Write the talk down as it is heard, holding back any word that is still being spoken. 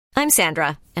I'm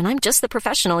Sandra, and I'm just the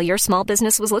professional your small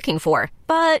business was looking for.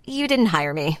 But you didn't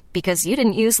hire me because you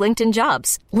didn't use LinkedIn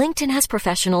Jobs. LinkedIn has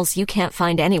professionals you can't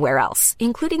find anywhere else,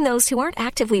 including those who aren't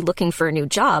actively looking for a new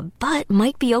job, but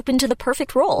might be open to the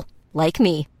perfect role, like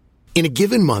me. In a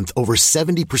given month, over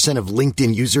 70% of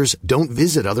LinkedIn users don't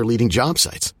visit other leading job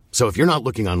sites. So if you're not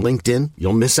looking on LinkedIn,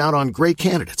 you'll miss out on great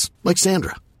candidates like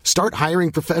Sandra. Start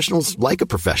hiring professionals like a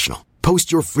professional.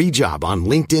 Post your free job on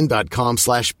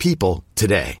linkedin.com/people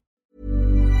today.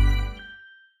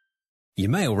 You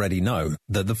may already know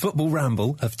that the Football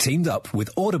Ramble have teamed up with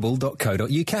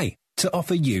audible.co.uk to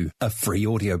offer you a free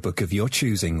audiobook of your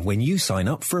choosing when you sign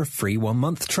up for a free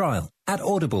 1-month trial at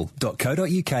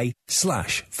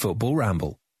audible.co.uk/Football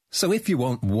Ramble. So if you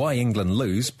want Why England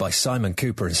Lose by Simon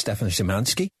Cooper and Stefan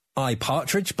Szymanski, I,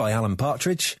 Partridge by Alan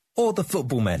Partridge, or The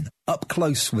Football Men, Up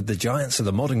Close with the Giants of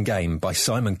the Modern Game by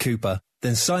Simon Cooper,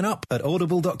 then sign up at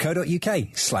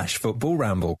audible.co.uk/Football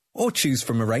Ramble, or choose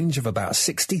from a range of about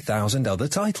 60,000 other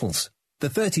titles. The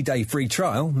 30-day free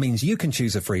trial means you can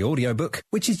choose a free audiobook,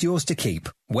 which is yours to keep,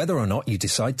 whether or not you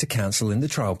decide to cancel in the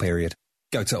trial period.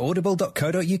 Go to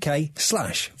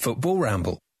audible.co.uk/Football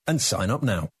Ramble and sign up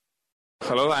now.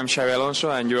 Hello, I'm Xabi Alonso,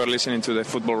 and you are listening to the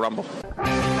Football Ramble.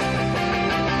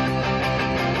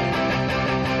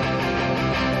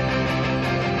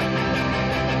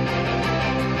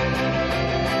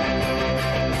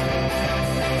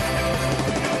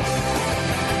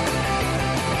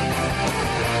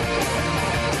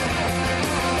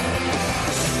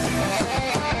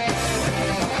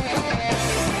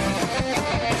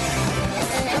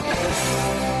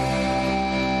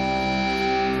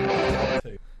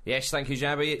 Yes, thank you,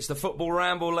 Xabi. It's the Football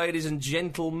Ramble, ladies and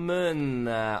gentlemen.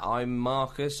 I'm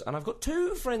Marcus, and I've got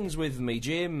two friends with me,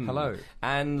 Jim. Hello.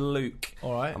 And Luke.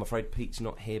 All right. I'm afraid Pete's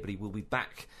not here, but he will be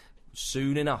back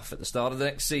soon enough at the start of the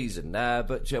next season.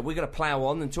 But we're going to plough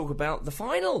on and talk about the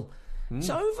final. It's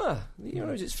over. The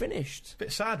Euros, it's finished.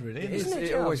 Bit sad, really, isn't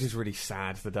it? It always is really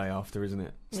sad the day after, isn't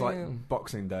it? It's like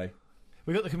Boxing Day.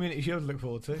 We've got the Community Shield to look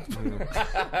forward to. No, we've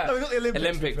got the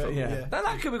Olympic football. Yeah. Now,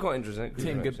 that could be quite interesting.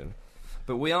 Team good.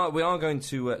 But we are going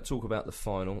to talk about the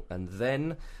final, and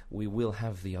then we will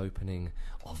have the opening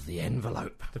of the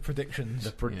envelope. The predictions.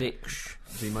 The prediction.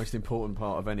 Yeah. The most important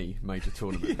part of any major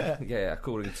tournament. Yeah,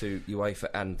 according to UEFA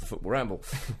and the Football Ramble.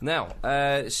 Now,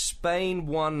 Spain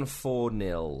won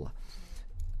 4-0.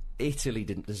 Italy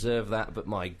didn't deserve that, but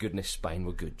my goodness, Spain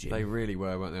were good, Jim. They really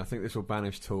were, weren't they? I think this will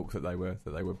banish talk that they were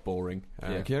boring.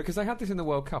 Yeah. Because they had this in the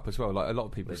World Cup as well. Like a lot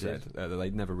of people said that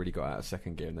they'd never really got out of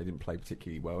second gear and they didn't play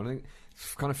particularly well. And I think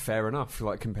it's kind of fair enough,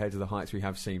 like compared to the heights we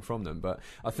have seen from them. But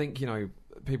I think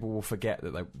people will forget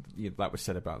that that was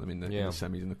said about them in the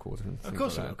semis and the quarter. And of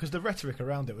course, because the rhetoric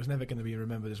around it was never going to be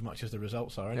remembered as much as the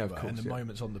results are anyway, and the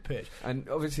moments on the pitch. And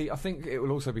obviously, I think it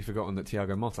will also be forgotten that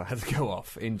Thiago Motta had to go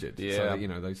off injured. Yeah.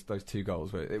 So those two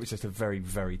goals, but it was just a very,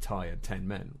 very tired 10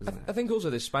 men, wasn't it? I think also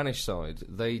the Spanish side,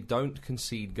 they don't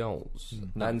concede goals,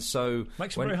 and so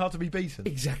makes it very hard to be beaten.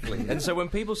 Exactly. And so when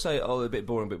people say, "Oh, they're a bit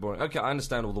boring," okay, I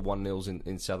understand all the 1-0s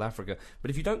in South Africa,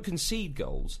 but if you don't concede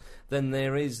goals, then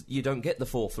you don't get the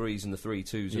 4-3s and the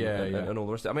 3-2s and all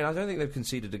the rest. I mean, I don't think they've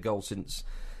conceded a goal since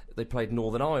they played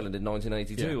Northern Ireland in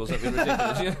 1982 or something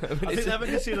ridiculous. I think they haven't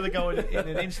conceded a goal in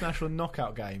an international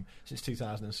knockout game since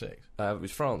 2006. It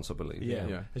was France, I believe.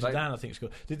 Yeah. Zidane, I think,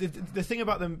 scored. The thing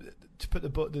about them, to put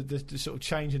the sort of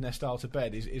change in their style to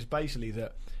bed, is basically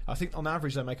that I think on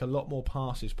average they make a lot more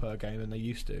passes per game than they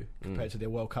used to compared to their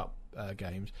World Cup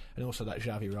games, and also that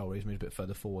Xavi role is a bit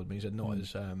further forward means they're not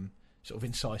as sort of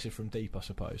incisive from deep, I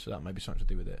suppose. So that may be something to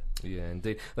do with it. Yeah,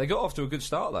 indeed. They got off to a good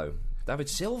start, though. David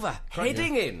Silva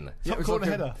heading in. Yeah, it was like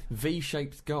a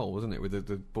V-shaped goal, wasn't it, with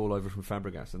the ball over from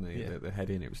Fabregas and the head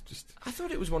in. It was just. I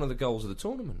thought it was one of the goals of the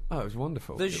tournament. Oh, it was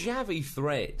wonderful. The Xavi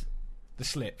thread, the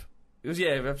slip. It was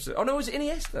absolutely. Oh no, it was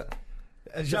Iniesta.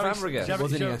 Fabregas.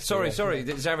 Was Iniesta. Sorry.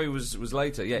 Xavi was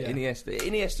later. Yeah,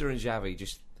 Iniesta and Xavi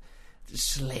just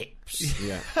slips.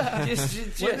 Yeah. When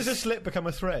does a slip become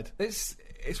a thread?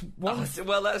 It's one.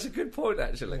 Well, that's a good point,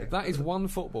 actually. That is one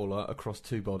footballer across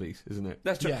two bodies, isn't it?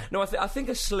 That's true. Yeah. No, I think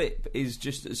a slip is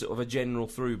just a sort of a general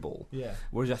through ball. Yeah.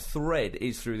 Whereas a thread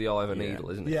is through the eye of a needle,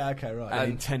 isn't it? Yeah. Okay. Right.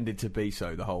 And intended to be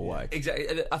so the whole way.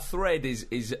 Exactly. A thread is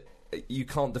you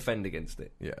can't defend against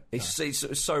it. Yeah.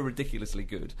 It's so ridiculously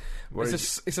good.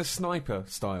 It's a sniper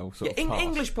style sort of pass.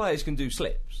 English players can do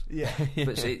slips. Yeah.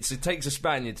 But it takes a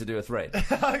Spaniard to do a thread.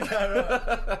 Okay,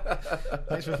 right.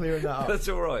 Thanks for clearing that up. That's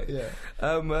all right. Yeah.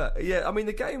 I mean,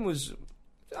 the game was.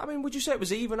 I mean, would you say it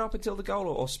was even up until the goal,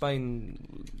 or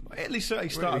Spain? At least he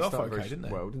started off okay, didn't they?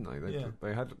 Well, didn't they?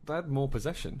 They had more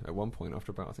possession at one point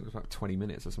after about, I think it was about 20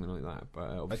 minutes or something like that.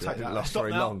 But obviously it didn't last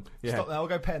very long. Stop now, I'll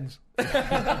go Pens. But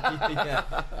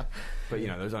you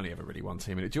know, there's only ever really one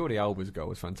team in it. Jordi Alba's goal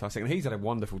was fantastic, and he's had a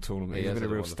wonderful tournament. He's been a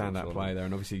real standout player there,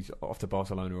 and obviously he's off to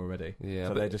Barcelona already. Yeah,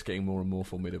 so they're just getting more and more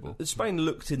formidable. Spain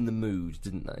looked in the mood,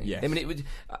 didn't they? Yes. I mean, it would.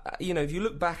 You know, if you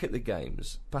look back at the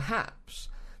games, perhaps,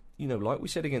 you know, like we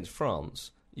said against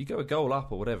France, you go a goal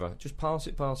up or whatever, just pass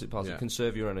it,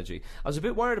 conserve your energy. I was a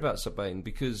bit worried about Spain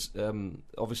because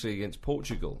obviously against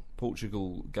Portugal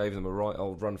gave them a right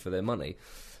old run for their money.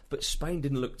 But Spain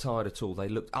didn't look tired at all. They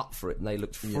looked up for it and they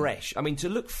looked fresh. I mean, to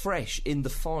look fresh in the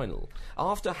final,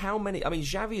 after how many... I mean,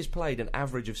 Xavi has played an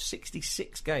average of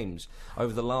 66 games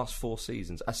over the last 4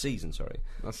 seasons. A season, sorry.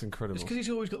 That's incredible. It's because he's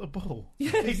always got the ball.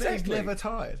 Yeah, exactly. He's never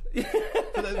tired.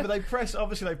 But they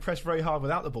press very hard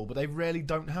without the ball, but they rarely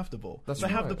don't have the ball. They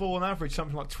have the ball on average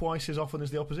something like twice as often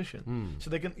as the opposition. So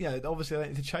they're going, obviously they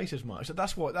don't need to chase as much. So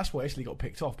that's why Italy got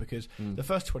picked off, because the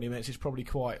first 20 minutes is probably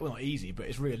quite, well, not easy, but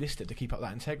it's realistic to keep up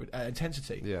that intensity.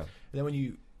 Yeah. And then when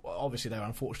you... obviously they were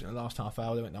unfortunate in the last half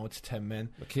hour. They went down to 10 men.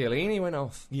 Chiellini went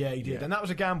off. Yeah, he did. And that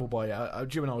was a gamble by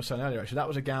Jim and I was saying earlier, actually, that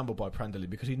was a gamble by Prandelli,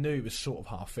 because he knew he was sort of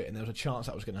half fit and there was a chance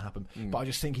that was going to happen. But I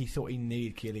just think he thought he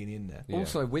needed Chiellini in there.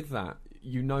 Also, with that,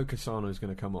 you know Cassano's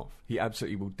going to come off. He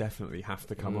absolutely will definitely have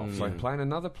to come off. So playing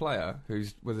another player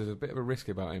there's a bit of a risk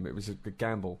about him, it was a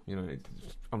gamble. You know,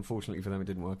 unfortunately for them, it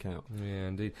didn't work out. Yeah,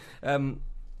 indeed.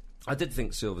 I did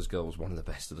think Silva's goal was one of the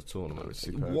best of the tournament.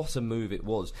 What a move it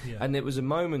was. Yeah. And it was a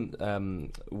moment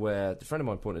where a friend of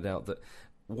mine pointed out that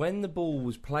when the ball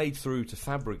was played through to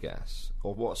Fabregas,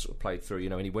 or what sort of played through,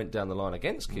 you know, and he went down the line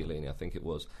against Chiellini, I think it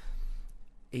was,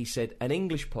 he said an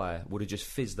English player would have just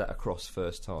fizzed that across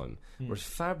first time, whereas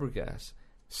Fabregas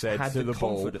said to the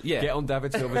ball, get on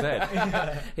David Silva's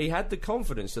head. He had the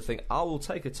confidence to think, I will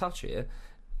take a touch here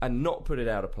and not put it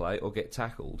out of play or get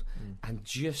tackled, and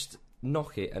just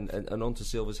knock it and onto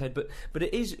Silva's head. But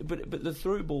the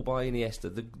through ball by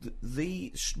Iniesta,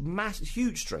 the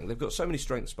huge strength. They've got so many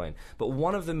strengths, Spain, but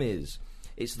one of them is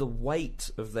it's the weight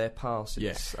of their passes.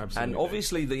 Yes, absolutely. And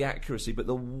obviously the accuracy, but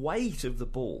the weight of the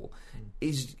ball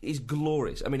is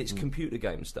glorious. I mean, it's computer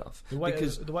game stuff. The weight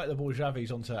of the ball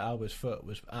Xavi's onto Alba's foot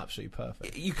was absolutely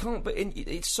perfect. You can't, but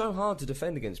it's so hard to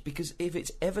defend against, because if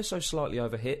it's ever so slightly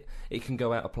overhit, it can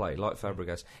go out of play, like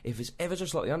Fabregas. If it's ever so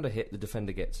slightly underhit, the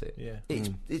defender gets it. Yeah.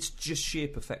 It's just sheer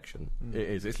perfection. It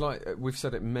is. It's like, we've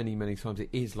said it many, many times, it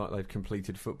is like they've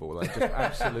completed football. They've just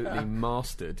absolutely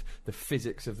mastered the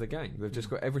physics of the game. They've just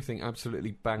got everything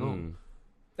absolutely bang on.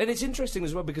 And it's interesting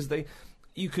as well, because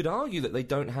you could argue that they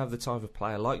don't have the type of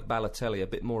player like Balotelli, a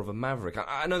bit more of a maverick.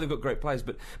 I know they've got great players,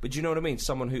 but do you know what I mean?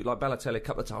 Someone who, like Balotelli, a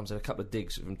couple of times had a couple of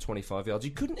digs from 25 yards.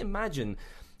 You couldn't imagine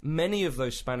many of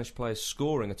those Spanish players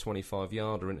scoring a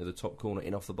 25-yarder into the top corner,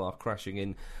 in off the bar, crashing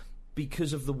in,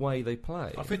 because of the way they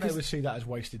play. I think they would see that as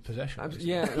wasted possession. I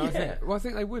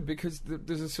think they would, because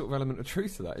there's a sort of element of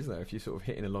truth to that, isn't there? If you're sort of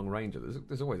hitting a long ranger,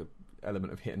 there's always a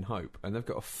element of hit and hope, and they've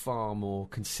got a far more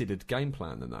considered game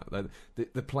plan than that.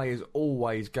 The player's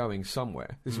always going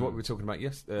somewhere. This is what we were talking about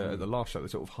the last show, the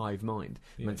sort of hive mind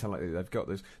mentality they've got.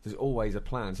 There's always a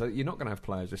plan, so you're not going to have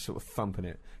players just sort of thumping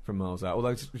it from miles out,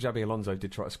 although Xabi Alonso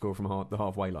did try to score from the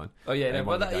halfway line. But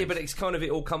it's kind of,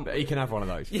 it all comes... He can have one of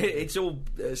those. Yeah, it's all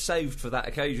saved for that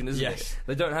occasion, isn't it?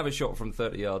 They don't have a shot from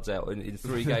 30 yards out in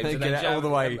 3 games, and then all the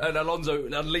way, and Alonso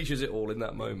unleashes it all in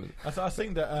that moment. I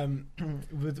think that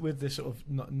with this sort of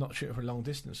not shooting for a long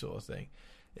distance sort of thing,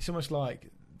 it's almost like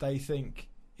they think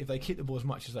if they keep the ball as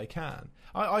much as they can.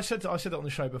 I said that on the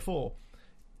show before.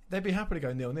 They'd be happy to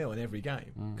go 0-0 in every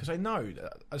game, because they know,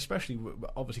 especially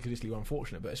obviously because Italy were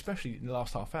unfortunate, but especially in the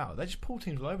last half hour, they just pull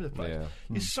teams all over the place. Yeah.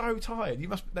 You're so tired.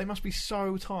 They must be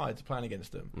so tired to playing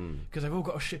against them, because they've all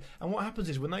got a shit. And what happens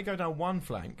is when they go down one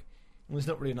flank, and there's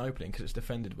not really an opening because it's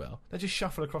defended well, they just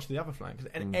shuffle across to the other flank,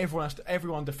 and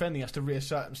everyone defending has to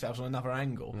reassert themselves on another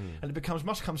angle, and it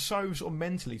must become so sort of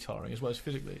mentally tiring as well as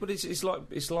physically. But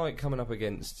it's like coming up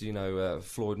against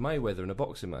Floyd Mayweather in a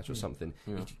boxing match or something.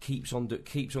 He keeps on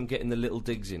getting the little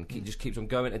digs in, just keeps on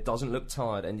going. It doesn't look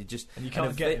tired, and you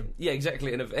can't get him. Yeah,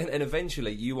 exactly. And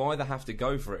eventually, you either have to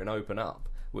go for it and open up,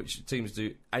 which teams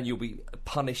do, and you'll be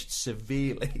punished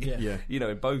severely.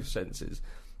 In both senses.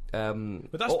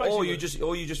 But that's or you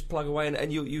just plug away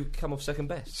and you come off second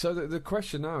best. So the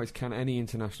question now is, can any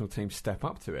international team step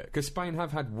up to it? Because Spain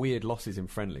have had weird losses in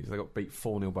friendlies. They got beat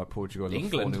 4-0 by Portugal,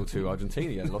 England 4-0 to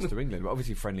Argentina, and lost to England. But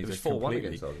obviously friendlies It was are 4-1 completely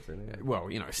against Argentina. Yeah. well,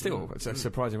 still it's a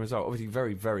surprising result. Obviously,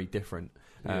 very very different.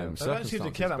 They don't seem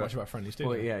to care that much about friendlies,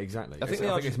 do they? Yeah, exactly. I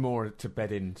think it's more to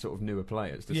bed in sort of newer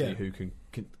players to see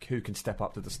who can step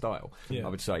up to the style. Yeah. I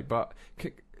would say, but.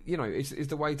 Is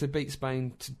the way to beat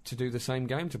Spain to do the same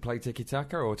game, to play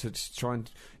tiki-taka, or to try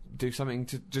and do something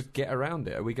to just get around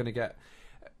it? Are we going to get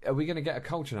a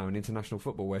culture now in international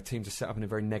football where teams are set up in a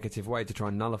very negative way to try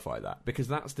and nullify that? Because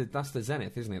that's the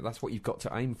zenith, isn't it? That's what you've got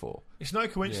to aim for. It's no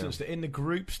coincidence that in the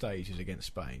group stages against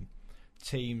Spain,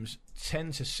 teams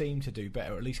tend to seem to do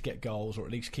better, or at least get goals, or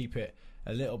at least keep it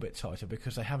a little bit tighter,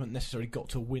 because they haven't necessarily got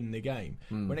to win the game.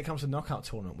 When it comes to knockout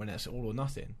tournament, when it's all or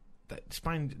nothing,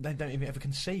 Spain, they don't even ever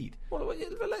concede. Well,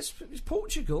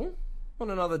 Portugal on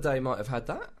another day might have had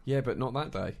that. Yeah, but not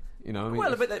that day.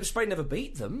 But Spain never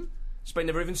beat them. Spain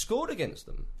never even scored against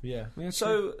them. Yeah.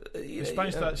 So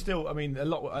Spain's still. I mean, a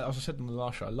lot. As I said on the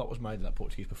last show, a lot was made of that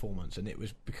Portuguese performance, and it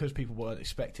was because people weren't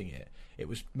expecting it. It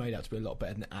was made out to be a lot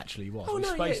better than it actually was.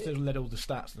 Spain still led all the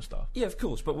stats and stuff. Yeah, of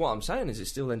course. But what I'm saying is, it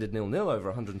still ended 0-0 over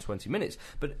 120 minutes.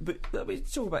 But we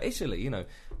talk about Italy.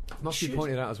 Must be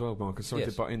pointed out as well, Mark. Sorry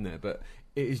to butt in there, but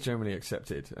it is generally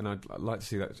accepted, and I'd like to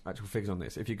see that actual figures on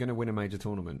this. If you're going to win a major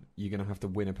tournament, you're going to have to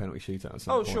win a penalty shootout at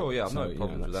some point. Sure, yeah, I've no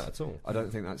problems with that at all. I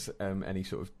don't think that's any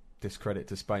sort of discredit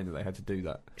to Spain that they had to do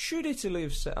that. Should Italy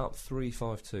have set up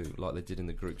 3-5-2 like they did in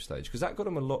the group stage? Because that got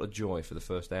them a lot of joy for the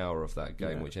first hour of that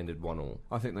game, which ended 1-1.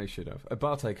 I think they should have.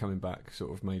 Abate coming back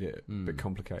sort of made it a bit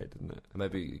complicated, didn't it?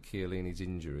 Maybe Chiellini's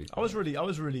injury. I was really.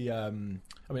 I mean,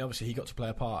 obviously he got to play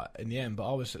a part in the end, but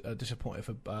I was disappointed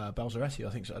for Balzaretti.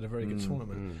 I think he had a very good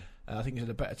tournament. I think he's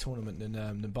had a better tournament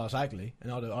than Barzagli,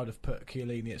 and I'd have put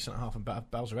Chiellini at centre half and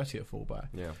Balzaretti at fullback.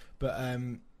 Yeah, but.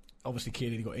 Obviously,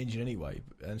 Chiellini got injured anyway,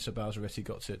 and so Balzaretti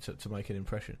got to make an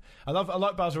impression. I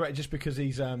like Balzaretti just because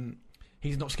he's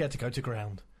not scared to go to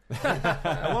ground.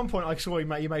 At one point, I saw he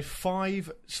made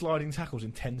 5 sliding tackles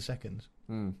in 10 seconds.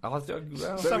 There's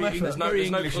no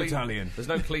Italian. There's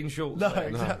no clean shorts. No,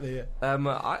 exactly. Yeah.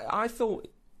 I thought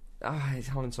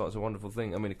hindsight is a wonderful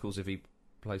thing. I mean, of course, if he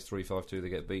plays 3-5-2, they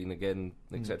get beaten again,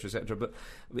 etc., etc. But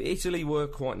Italy were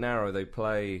quite narrow. They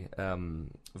play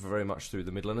very much through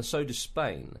the middle, and so does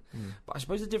Spain. But I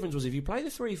suppose the difference was if you play the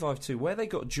 3-5-2, where they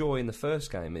got joy in the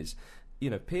first game is,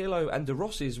 Pirlo and De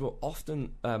Rossi's will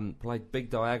often played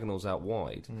big diagonals out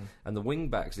wide, and the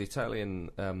wing-backs, the Italian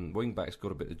wing-backs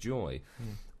got a bit of joy.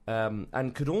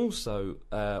 And could also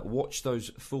watch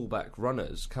those full-back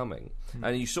runners coming.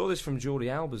 And you saw this from Jordi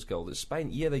Alba's goal, that Spain,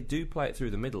 they do play it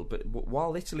through the middle, but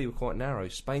while Italy were quite narrow,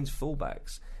 Spain's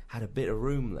full-backs had a bit of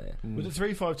room there. With the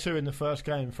 3-5-2 in the first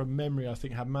game, from memory, I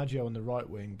think had Maggio on the right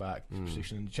wing back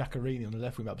position and Giaccherini on the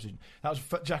left wing back position. That was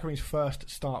Giaccherini's first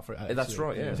start for it. That's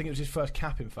right, yeah. I think it was his first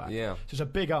cap, in fact. Yeah. So it's a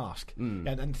big ask.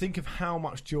 And think of how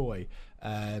much joy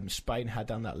Spain had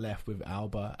down that left with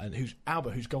Alba,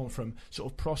 who's gone from sort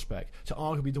of prospect to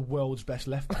arguably the world's best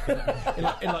left back in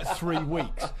like 3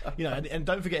 weeks. And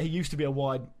don't forget, he used to be a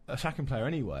wide attacking player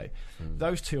anyway.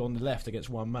 Those two on the left against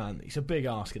one man, it's a big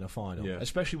ask in a final,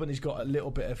 especially when he's got a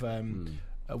little bit of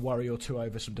a worry or two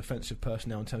over some defensive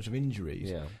personnel in terms of injuries.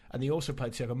 Yeah. And he also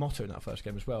played Thiago Motta in that first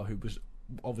game as well, who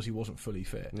obviously wasn't fully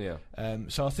fit. Yeah.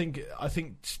 So I think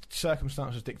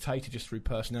circumstances dictated just through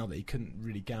personnel that he couldn't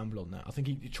really gamble on that. I think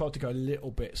he tried to go a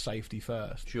little bit safety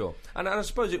first. Sure. And I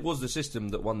suppose it was the system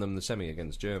that won them the semi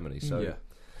against Germany. So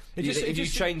if you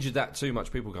change that too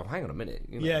much, people go, hang on a minute.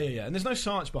 Yeah. And there's no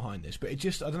science behind this, but I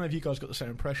don't know if you guys got the same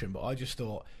impression, but I just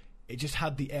thought it just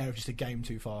had the air of just a game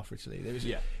too far for Italy. There was,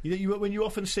 when you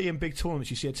often see in big tournaments,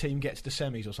 you see a team get to the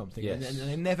semis or something, and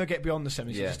they never get beyond the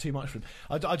semis. It's just too much for them.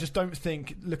 I just don't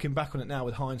think, looking back on it now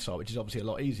with hindsight, which is obviously a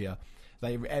lot easier,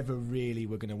 they ever really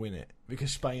were going to win it,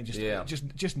 because Spain just knew.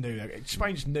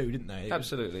 Spain just knew, didn't they?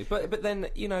 Absolutely. But then,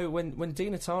 when Di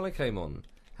Natale came on,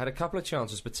 had a couple of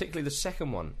chances, particularly the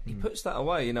second one. He puts that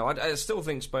away. I still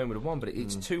think Spain would have won, but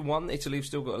it's 2-1. Italy have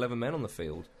still got 11 men on the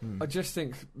field. I just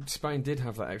think Spain did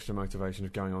have that extra motivation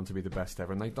of going on to be the best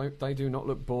ever, and they do not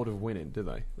look bored of winning, do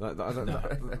they?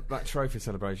 That trophy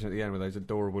celebration at the end with those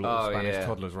adorable little Spanish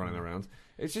toddlers running around.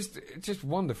 It's just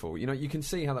wonderful. You can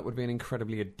see how that would be an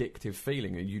incredibly addictive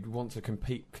feeling, and you'd want to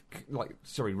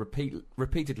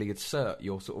repeatedly assert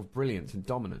your sort of brilliance and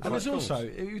dominance. And there's also,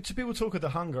 to people talk of the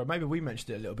hunger, maybe we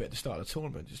mentioned it a little bit at the start of the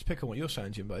tournament, just to pick on what you're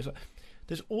saying, Jimbo,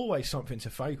 there's always something to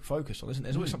focus on, isn't there?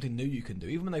 There's always something new you can do.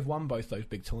 Even when they've won both those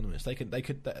big tournaments, they could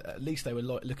at least they were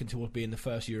looking towards being the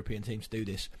first European team to do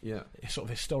this sort of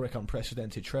historic,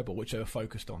 unprecedented treble, which they were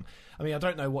focused on. I mean, I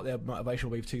don't know what their motivation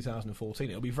will be for 2014.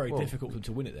 It'll be very difficult for them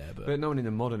to win it there. But no one in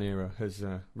the modern era has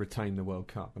retained the World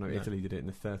Cup. I know Italy did it in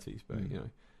the 30s, but I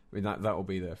mean that will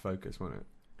be their focus, won't it?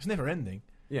 It's never ending.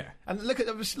 Yeah, and look at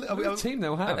the team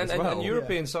they'll have as well. And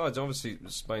European sides, obviously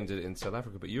Spain did it in South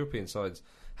Africa, but European sides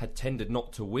had tended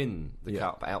not to win the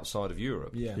Cup outside of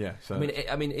Europe. So.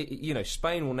 I mean,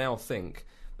 Spain will now think,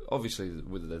 obviously,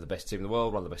 they're the best team in the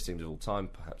world, one of the best teams of all time,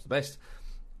 perhaps the best.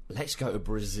 Let's go to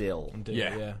Brazil.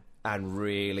 And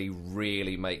really,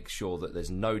 really make sure that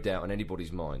there's no doubt in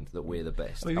anybody's mind that we're the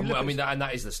best. And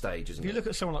that is the stage, isn't it? If you look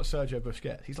at someone like Sergio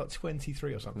Busquets, he's like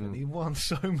 23 or something. He won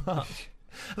so much.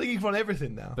 I think he's won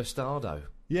everything now. Bastardo.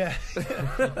 Yeah.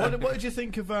 What did you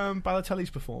think of Balotelli's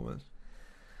performance?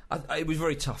 It was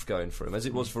very tough going for him, as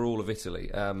it was for all of Italy.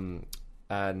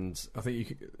 And I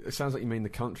think it sounds like you mean the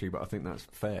country, but I think that's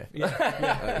fair.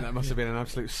 That must have been an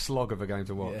absolute slog of a game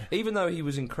to watch. Yeah. Even though he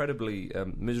was incredibly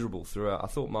miserable throughout, I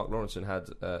thought Mark Lawrenson had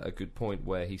a good point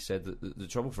where he said that the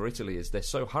trouble for Italy is they're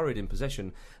so hurried in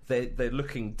possession, they're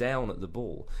looking down at the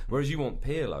ball. Whereas you want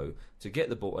Pirlo to get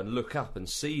the ball and look up and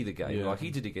see the game, like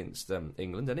he did against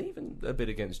England and even a bit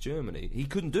against Germany. He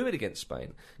couldn't do it against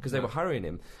Spain because they were hurrying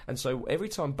him. And so every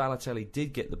time Balotelli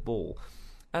did get the ball,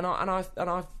 and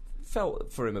I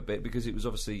felt for him a bit because it was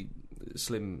obviously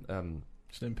slim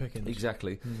pickings.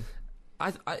 Exactly.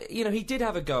 He did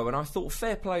have a go, and I thought,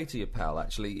 fair play to you, pal.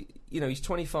 Actually, he's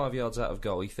 25 yards out of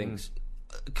goal. He thinks,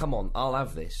 come on, I'll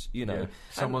have this.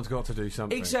 Someone's got to do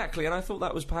something. Exactly, and I thought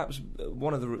that was perhaps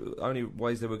one of the only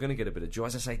ways they were going to get a bit of joy.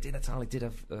 As I say, Di Natale did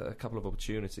have a couple of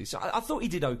opportunities, so I thought he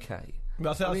did okay.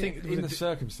 But I think in the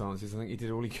circumstances, I think he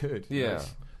did all he could. Yeah.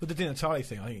 With the Di Natale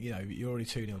thing, I think you're already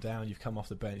 2-0 down. You've come off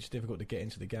the bench. It's difficult to get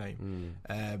into the game.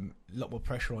 A lot more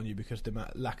pressure on you because of the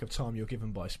lack of time you're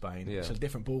given by Spain. It's a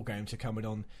different ball game to coming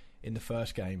on in the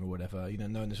first game or whatever.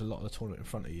 Knowing there's a lot of the tournament in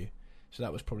front of you. So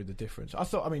that was probably the difference. I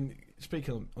thought,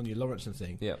 speaking on your Lawrenson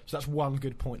thing, so that's one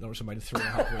good point Lawrenson made a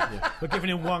 3.5 week. We're giving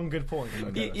him one good point.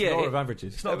 Law of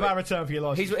averages. It's not a bad return for your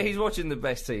life. He's watching the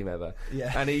best team ever,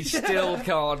 and he still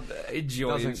can't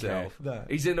enjoy himself. No.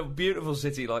 He's in a beautiful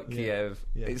city like Kiev.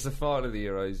 Yeah. It's the final of the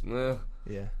Euros.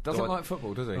 Doesn't like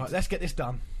football, does he? Right, let's get this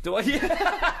done. Do I?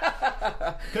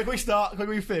 Can we start? Can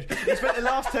we finish? He spent the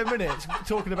last 10 minutes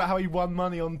talking about how he won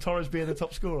money on Torres being the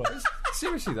top scorer.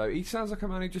 Seriously though, he sounds like a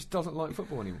man who just doesn't like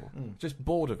football anymore. Just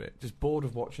bored of it. Just bored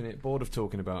of watching it. Bored of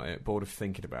talking about it. Bored of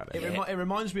thinking about it. It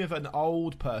reminds me of an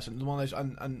old person. One of those,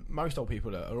 and most old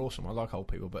people are awesome. I like old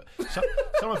people, but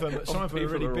some of them are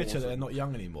really bitter that they're not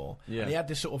young anymore. Yeah. And he had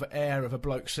this sort of air of a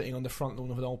bloke sitting on the front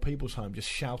lawn of an old people's home, just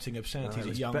shouting obscenities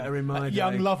at young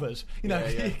lovers. You know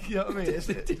what I mean?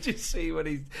 Did you see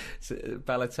when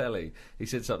Balotelli? He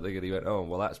said something and he went, "Oh,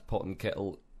 well, that's pot and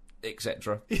kettle."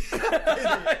 Etc.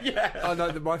 I know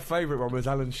that my favourite one was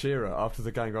Alan Shearer after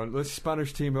the game going, the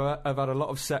Spanish team have had a lot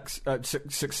of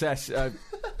success.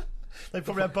 They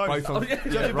probably have both.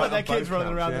 Judging by their kids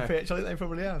running around the pitch, I think they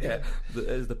probably have. Yeah,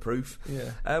 there's the proof.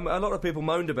 Yeah. A lot of people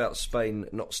moaned about Spain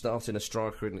not starting a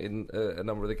striker in a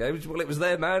number of the games. Well, it was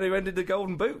their man who ended the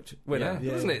Golden Boot winner,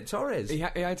 wasn't it? Torres. He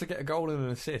had to get a goal and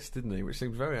an assist, didn't he? Which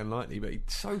seems very unlikely, but he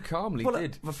so calmly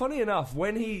did. But funny enough,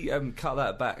 when he cut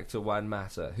that back to Juan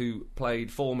Mata, who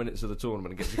played 4 minutes of the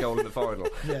tournament and gets a goal in the final,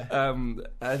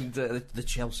 and the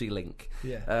Chelsea link,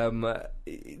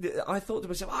 I thought to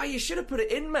myself, you should have put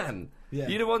it in, man. Yeah.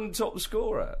 You'd have won top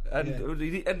scorer,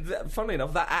 and funnily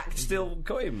enough, that act still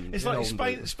got him. It's like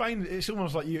Spain. It's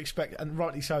almost like you expect, and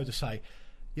rightly so, to say,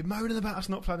 you're moaning about us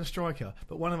not playing a striker,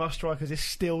 but one of our strikers is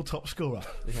still top scorer.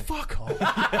 Fuck off!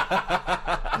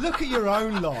 Look at your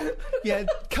own lot. Yeah,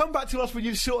 come back to us when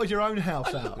you've sorted your own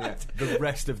house out. The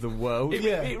rest of the world.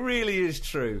 It really is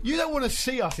true. You don't want to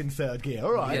see us in third gear,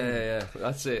 all right? Yeah,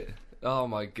 that's it. Oh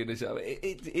my goodness! I mean,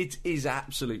 it is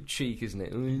absolute cheek, isn't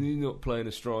it? You're not playing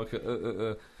a striker.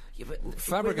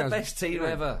 Fabregas, the best team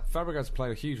ever. Fabregas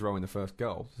played a huge role in the first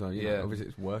goal, so obviously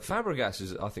it's working.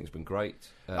 Fabregas I think, has been great.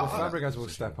 Fabregas will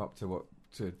step up to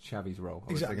Xavi's role.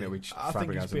 I was thinking which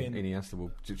Fabregas and Iniesta will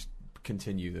just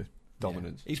continue the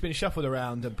dominance. He's been shuffled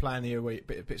around and playing here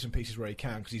bits and pieces where he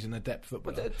can because he's an adept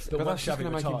footballer. But that's just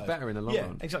going to make him better in the long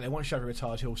run. Exactly. Once Xavi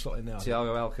retires, he'll slot in now.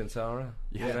 Thiago Alcantara,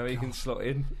 he can slot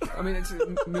in. I mean,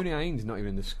 Muniain's not even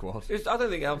in the squad. I don't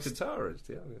think Alcantara is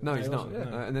Thiago. No, he's not.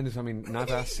 And then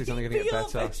Navas is only going to get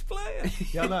better. Best player.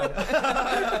 Yeah, I know.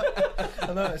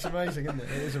 I know, it's amazing, isn't it?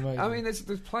 It is amazing. I mean, there's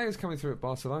players coming through at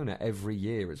Barcelona every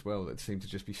year as well that seem to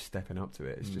just be stepping up to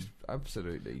it. It's just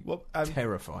absolutely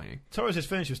terrifying. Torres'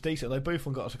 finish was decent. although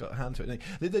Buffon got a hand to it.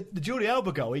 The Jordi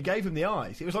Alba goal, he gave him the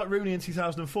eyes. It was like Rooney in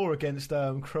 2004 against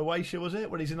Croatia, was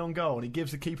it? When he's in on goal and he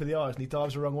gives the keeper the eyes and he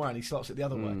dives the wrong way and he slots it the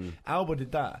other way. Alba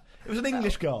did that. It was an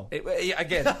English goal.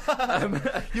 Again,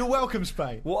 you're welcome,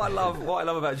 Spain. What I love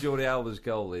about Jordi Alba's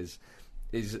goal is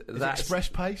that express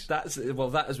pace. That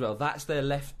as well. That's their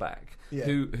left back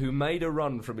who made a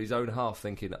run from his own half,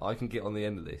 thinking I can get on the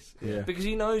end of this because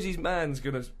he knows his man's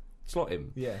going to slot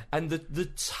him. Yeah, and the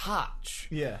touch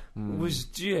was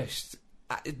just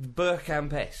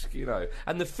Bergkamp-esque, you know,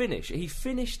 and the finish. He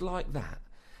finished like that.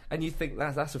 And you think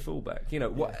that's a fullback. You know,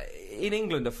 what in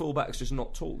England, a fullback's just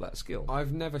not taught that skill.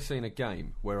 I've never seen a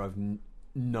game where I've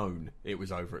known it was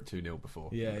over at 2-0 before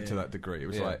to that degree. It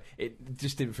was like it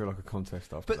just didn't feel like a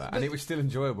contest after that, and it was still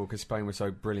enjoyable because Spain was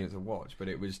so brilliant to watch. But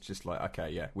it was just like,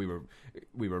 okay, we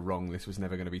were wrong. This was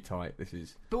never going to be tight. This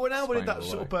is. But when Alba did that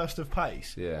sort of burst of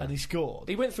pace, and he scored,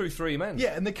 he went through 3 men.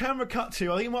 Yeah, and the camera cut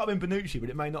to, I think it might have been Bonucci, but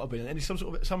it may not have been, and he's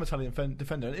some Italian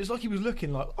defender, and it was like he was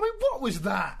looking like, I mean, what was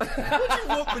that? What do you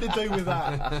want me to do with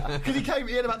that? Because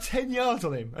he had about 10 yards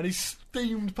on him, and he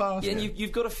steamed past him. And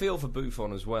you've got to feel for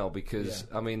Buffon as well, because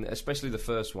I mean, especially the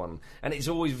first one, and it's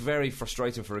always very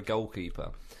frustrating for a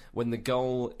goalkeeper when the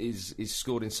goal is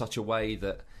scored in such a way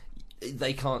that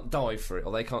they can't dive for it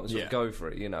or they can't sort of go for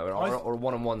it, you know, or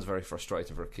one-on-one's very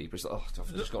frustrating for a keeper. It's like,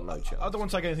 I've just got no chance. I don't want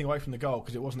to take anything away from the goal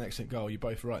because it was an excellent goal. You're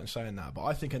both right in saying that, but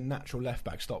I think a natural left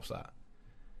back stops that.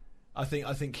 I think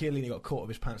Chiellini got caught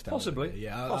with his pants down. Possibly.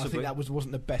 I think that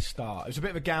wasn't the best start. It was a bit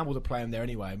of a gamble to play him there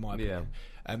anyway, in my opinion.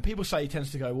 And people say he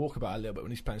tends to go walkabout a little bit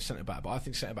when he's playing centre back, but I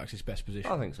think centre back's his best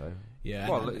position. I think so. Yeah.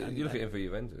 Well, you look at him for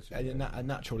Juventus. And a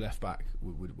natural left back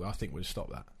I think would stop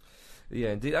that.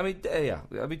 Yeah, indeed. I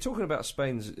mean, talking about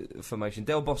Spain's formation,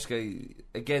 Del Bosque,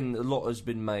 again, a lot has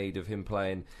been made of him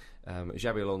playing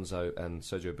Xabi Alonso and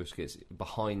Sergio Busquets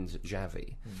behind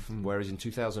Xavi, whereas in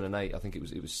 2008 I think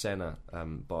it was Senna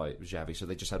by Xavi, so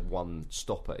they just had one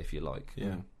stopper, if you like.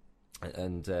 Yeah,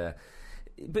 and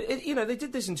but they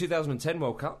did this in 2010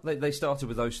 World Cup. They started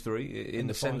with those three in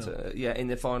the centre, in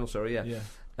the final. Sorry,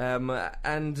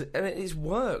 and it's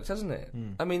worked, hasn't it?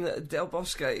 I mean, Del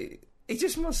Bosque. He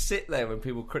just must sit there when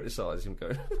people criticise him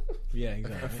going... Yeah,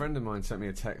 exactly. A friend of mine sent me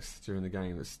a text during the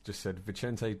game that just said,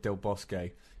 Vicente Del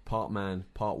Bosque, part man,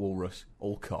 part walrus,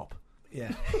 all cop.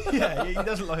 Yeah, he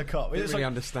doesn't like a cop. I didn't really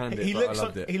understand it, but I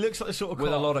loved it. He looks like the sort of cop...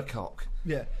 With a lot of cock.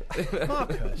 Yeah.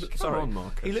 Marcus. Come on,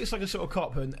 Marcus. He looks like a sort of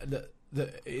cop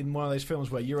that in one of those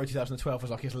films where Euro 2012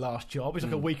 was like his last job. He's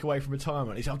like a week away from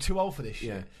retirement. He's like, I'm too old for this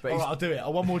shit. But all right, I'll do it. I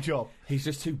want more job. He's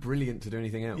just too brilliant to do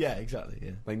anything else. Yeah, exactly.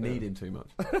 Yeah, they need him too much.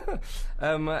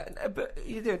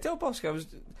 But Del Bosque, I was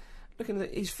looking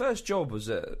at his first job was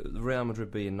at Real Madrid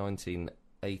B in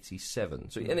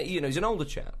 1987. So he's an older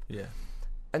chap. Yeah.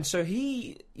 And so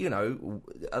he,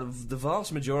 of the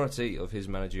vast majority of his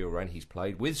managerial reign, he's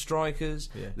played with strikers.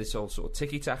 Yeah. This whole sort of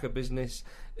tiki-taka business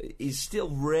is still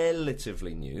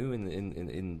relatively new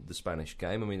in the Spanish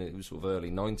game. I mean, it was sort of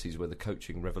early 90s where the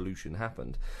coaching revolution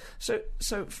happened. So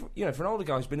for an older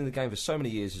guy who's been in the game for so many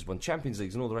years, has won Champions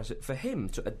Leagues and all the rest of it, for him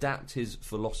to adapt his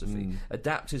philosophy,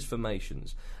 adapt his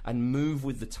formations, and move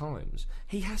with the times,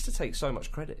 he has to take so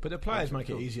much credit. But the players make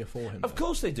it easier for him. Of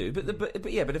course they do. But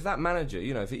if that manager,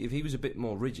 if he was a bit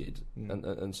more rigid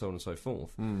and so on and so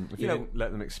forth, if you didn't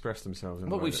let them express themselves.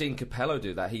 Well, we've seen Capello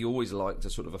do that. He always liked a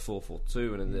sort of a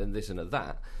 4-4-2 and this and a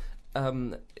that.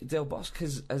 Del Bosque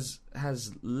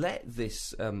has let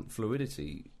this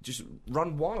fluidity just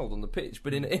run wild on the pitch,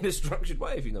 but in a structured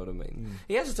way, if you know what I mean.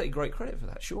 He has to take great credit for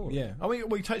that, sure. Yeah, I mean,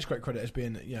 he takes great credit as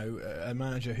being a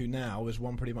manager who now has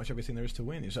won pretty much everything there is to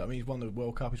win. So, I mean, he's won the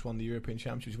World Cup, he's won the European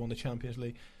Championships, he's won the Champions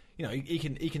League. He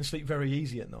can sleep very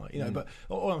easy at night. But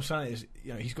all I'm saying is,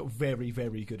 he's got very,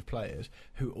 very good players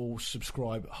who all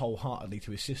subscribe wholeheartedly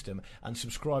to his system and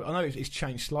subscribe. I know it's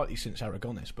changed slightly since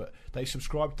Aragones, but they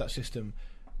subscribed to that system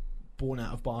born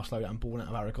out of Barcelona and born out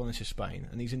of Aragones' Spain,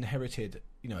 and he's inherited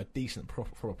a decent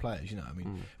proper players. I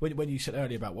mean, when you said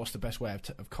earlier about what's the best way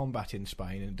of combating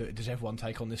Spain and does everyone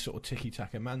take on this sort of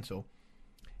tiki-taka mantle?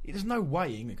 There's no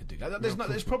way England could do that.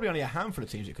 There's probably only a handful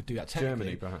of teams that could do that technically.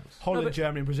 Germany, perhaps. Holland,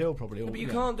 Germany, and Brazil probably. But you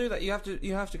can't do that. You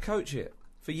have to coach it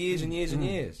for years and years and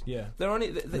years. Yeah,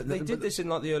 they did this in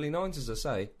like the early 90s, I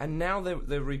say, and now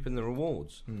they're reaping the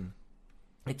rewards.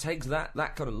 It takes that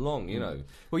kind of long,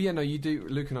 Well, you do.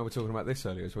 Luke and I were talking about this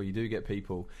earlier as well. You do get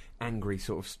people angry,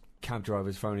 sort of cab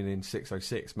drivers phoning in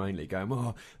 606 mainly, going,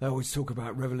 "Oh, they always talk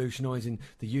about revolutionising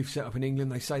the youth setup in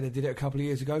England. They say they did it a couple of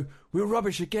years ago. We're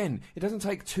rubbish again." It doesn't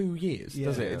take 2 years,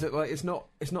 does it? It's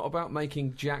not about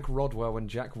making Jack Rodwell and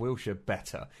Jack Wilshere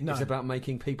better. No. It's about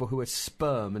making people who are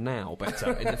sperm now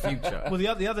better in the future. Well, the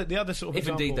other sort of if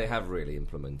indeed they have really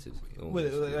implemented.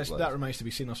 That remains to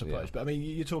be seen, I suppose. Yeah. But I mean,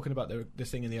 you're talking about the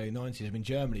thing in the early 90s. I mean,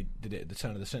 Germany did it at the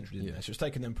turn of the century, didn't they? So it's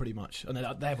taken them pretty much, and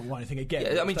they haven't won anything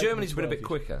again. Yeah, I mean, Germany's been a bit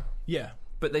quicker. Yeah,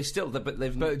 but they've.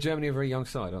 But Germany are a very young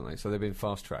side, aren't they? So they've been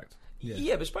fast tracked.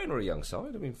 Yeah, but Spain are a young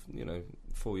side. I mean,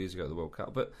 4 years ago at the World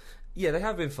Cup, but they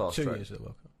have been fast tracked. 2 years at the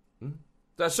World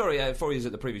Cup. 4 years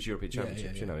at the previous European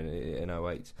Championships. In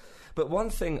 08. But one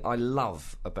thing I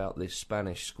love about this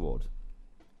Spanish squad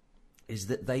is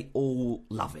that they all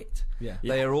love it. Yeah.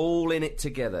 They are all in it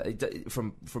together.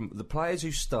 From the players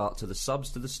who start to the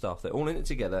subs to the staff, they're all in it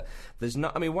together. There's no.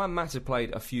 I mean, Juan Mata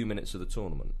played a few minutes of the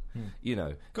tournament.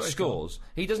 Scores.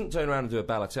 He doesn't turn around and do a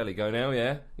Balotelli going, "Oh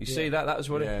yeah, you see that? That was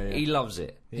what he loves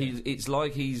it." Yeah. It's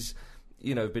like he's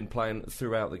been playing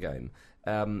throughout the game.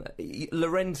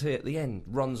 Llorente at the end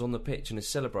runs on the pitch and is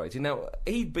celebrating. Now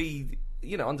he'd be.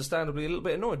 Understandably a little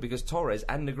bit annoyed because Torres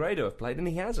and Negredo have played and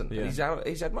he hasn't. Yeah.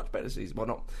 He's had much better seasons. Well,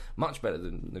 not much better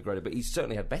than Negredo, but he's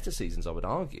certainly had better seasons, I would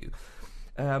argue.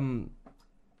 And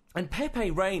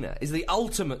Pepe Reina is the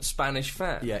ultimate Spanish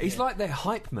fan. Yeah, he's like their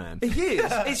hype man. He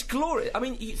is. It's glorious. I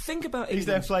mean, you think about He's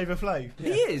their Flavor Flav. He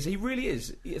is. He really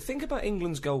is. Think about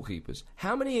England's goalkeepers.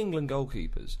 How many England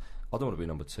goalkeepers... I don't want to be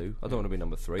number 2. I don't want to be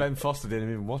number 3. Ben Foster didn't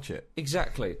even watch it.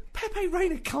 Exactly. Pepe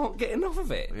Reina can't get enough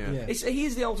of it. Yeah. He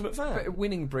is the ultimate fan. But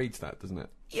winning breeds that, doesn't it?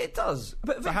 Yeah, it does.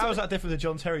 But how is that different to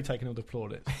John Terry taking all the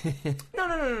plaudits?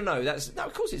 No.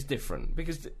 Of course it's different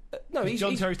because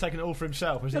John Terry's taking it all for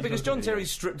himself. Because John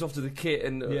Terry's stripped off to the kit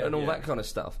and all that kind of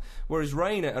stuff. Whereas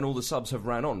Reina and all the subs have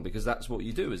ran on because that's what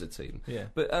you do as a team. Yeah.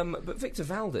 But Victor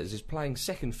Valdez is playing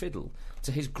second fiddle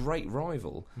to his great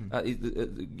rival.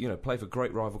 Play for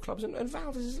great rival clubs, and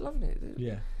Valdez is loving it.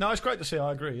 Yeah. No, it's great to see.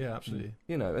 I agree. Yeah, absolutely.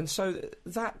 And so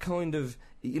that kind of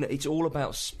it's all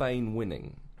about Spain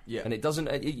winning. Yeah. And it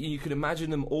doesn't. You can imagine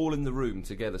them all in the room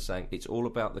together saying it's all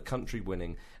about the country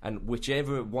winning, and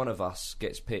whichever one of us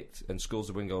gets picked and scores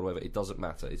the win goal or whatever, it doesn't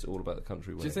matter. It's all about the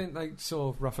country winning. Do you think they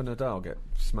saw Rafa Nadal get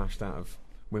smashed out of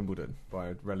Wimbledon by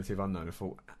a relative unknown and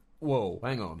thought, "Whoa,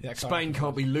 hang on, Spain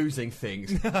can't be losing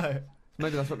things." No.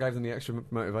 Maybe that's what gave them the extra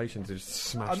motivation to just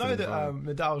smash. I know that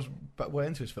Nadal's well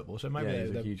into his football, so maybe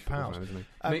he's a huge football fan,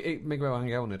 isn't he? Miguel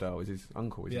Angel Nadal is his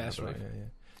uncle. Yeah, that's right. Yeah.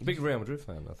 Big Real Madrid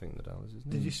fan, I think Nadal is,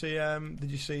 isn't he?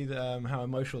 Did you see how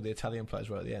emotional the Italian players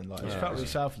were at the end? Like, it felt really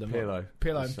sad for them. Pirlo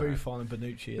and Buffon and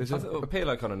Bonucci.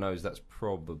 Pirlo kind of knows that's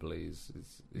probably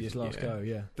his last go.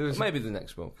 Yeah, maybe the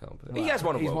next World Cup. He has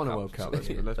won a World Cup.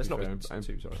 Let's not be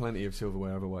plenty of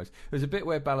silverware otherwise. There's a bit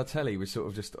where Balotelli was sort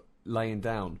of just laying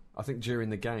down. I think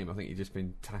during the game, he'd just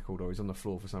been tackled or he's on the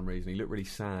floor for some reason. He looked really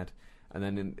sad. And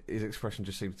then his expression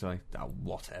just seemed to say,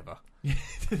 whatever.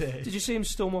 Did you see him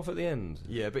storm off at the end?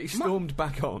 Yeah, but he stormed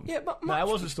back on. Yeah, but no, it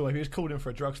wasn't storming. He was called in for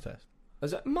a drugs test.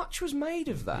 Much was made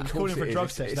of that. He was called in for a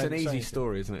drugs test. It's an easy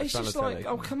story, isn't it? It's just like,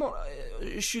 oh, come on.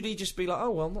 Should he just be like,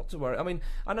 oh, well, not to worry? I mean,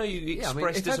 I know you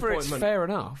express disappointment. It's fair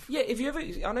enough. Yeah,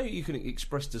 I know you can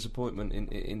express disappointment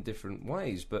in different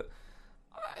ways, but...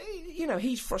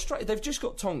 he's frustrated. They've just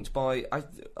got tonked by,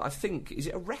 I think, is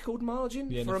it a record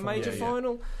margin for a major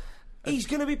final? He's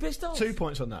going to be pissed off. 2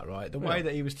 points on that, right? The way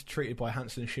that he was treated by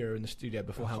Hansen and Shearer in the studio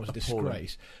beforehand was a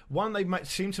disgrace. One, they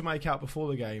seemed to make out before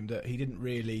the game that he didn't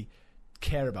really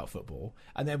care about football,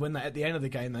 and then when at the end of the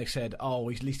game they said, "Oh,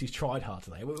 at least he's tried hard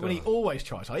today." When he always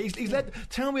tries hard. He's led.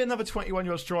 Tell me another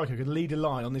 21-year-old striker could lead a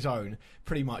line on his own,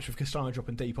 pretty much, with Castano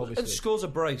dropping deep, obviously, and scores a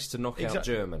brace to knock out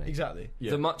Germany. Exactly,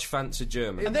 the much fancied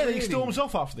Germany. And then he storms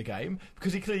off after the game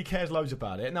because he clearly cares loads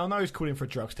about it. Now I know he's called in for a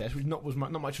drugs test, which not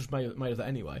much was made of that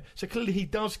anyway. So clearly he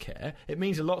does care. It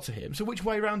means a lot to him. So which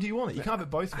way round do you want it? You can't have it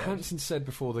both ways. Hansen said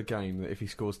before the game that if he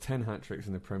scores 10 hat-tricks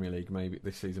in the Premier League, maybe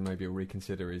this season, maybe he'll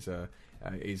reconsider his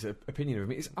opinion of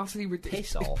him. It's utterly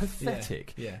ridiculous. It's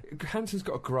pathetic. Yeah. Hansen's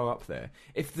got to grow up there.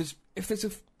 If there's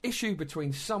an issue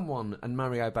between someone and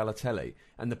Mario Balotelli,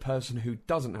 and the person who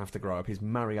doesn't have to grow up is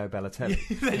Mario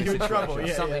Balotelli, then you're in trouble.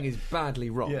 Something is badly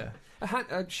wrong. Yeah.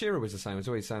 Shearer was the same. As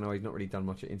always saying, he's not really done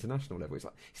much at international level. It's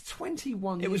like he's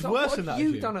 21. It was worse than that. What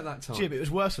have you done at that time? Jim, it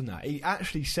was worse than that. He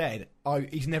actually said,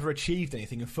 he's never achieved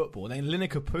anything in football. And then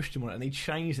Lineker pushed him on it, and he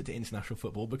changed it to international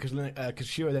football because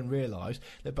Shearer then realised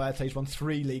that Balotelli's won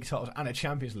 3 league titles and a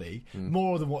Champions League,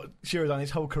 more than what Shearer's done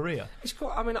his whole career. It's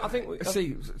quite. I mean, I think.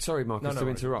 Sorry, Marcus, to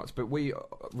interrupt, but we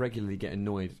regularly get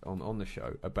annoyed on the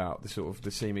show about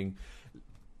the seeming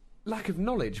lack of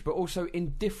knowledge, but also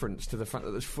indifference to the fact that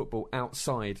there's football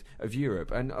outside of Europe.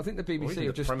 And I think the BBC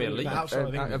have just Premier League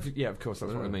yeah, of course,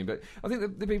 that's what I mean. But I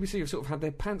think the BBC have sort of had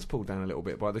their pants pulled down a little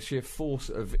bit by the sheer force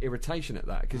of irritation at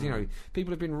that, because you know,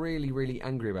 people have been really, really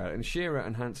angry about it. And Shearer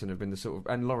and Hansen have been the sort of,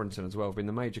 and Lawrenson as well, have been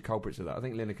the major culprits of that. I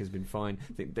think Lineker's been fine.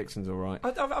 I think Dixon's all right.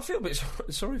 I feel a bit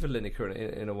sorry for Lineker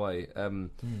in a way.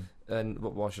 And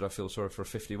why should I feel sorry for a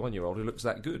 51-year-old who looks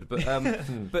that good? But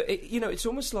but it's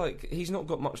almost like he's not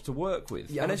got much to work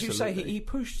with. Yeah, and absolutely. as you say, he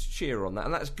pushed Shearer on that,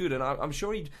 and that's good. And I'm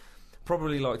sure he'd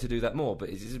probably like to do that more. But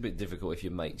it's a bit difficult if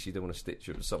you're mates. You don't want to stitch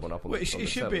someone up on. It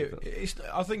should be.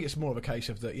 I think it's more of a case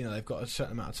of that. They've got a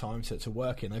certain amount of time to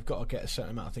work in. They've got to get a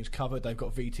certain amount of things covered. They've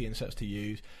got VT and sets to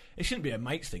use. It shouldn't be a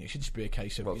mates thing. It should just be a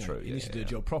case of he needs to do a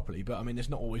job properly. But I mean, there's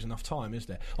not always enough time, is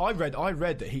there? I read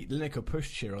that Lineker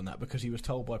pushed Shearer on that because he was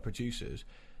told by producers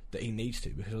that he needs to,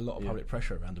 because there's a lot of public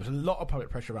pressure around. There's a lot of public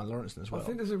pressure around Lawrenson as well. I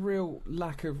think there's a real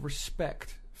lack of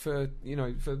respect for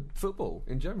football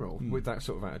in general with that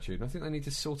sort of attitude. And I think they need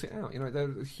to sort it out.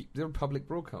 They're a public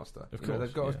broadcaster. Of course,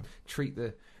 they've got to treat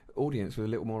the audience with a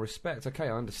little more respect. Okay,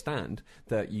 I understand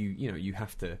that you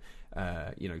have to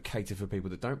cater for people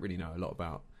that don't really know a lot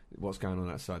about what's going on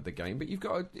outside the game, but you've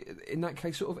got to, in that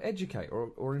case, sort of educate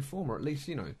or inform, or at least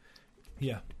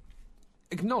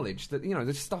acknowledge that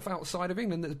there's stuff outside of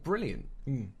England that's brilliant.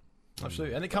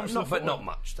 Absolutely, and it comes but not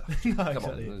much stuff. No, Come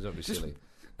exactly. on, don't be silly.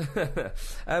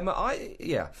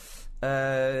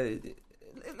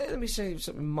 Let me say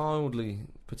something mildly,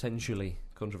 potentially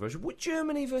controversial. Would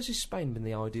Germany versus Spain been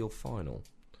the ideal final?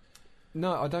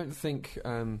 No, I don't think.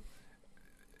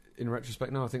 In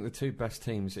retrospect, no. I think the two best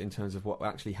teams in terms of what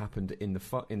actually happened in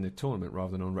the tournament,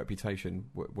 rather than on reputation,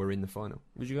 were in the final.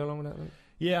 Would you go along with that, then?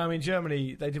 Yeah, I mean,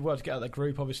 Germany, they did well to get out of that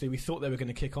group. Obviously, we thought they were going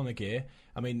to kick on a gear.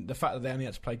 I mean, the fact that they only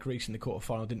had to play Greece in the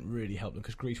quarter-final didn't really help them,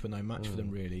 because Greece were no match for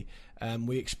them, really.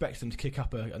 We expect them to kick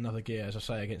up another gear, as I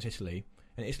say, against Italy.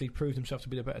 And Italy proved themselves to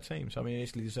be the better team. So I mean,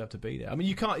 Italy deserved to be there. I mean,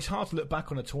 it's hard to look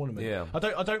back on a tournament. Yeah. I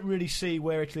don't really see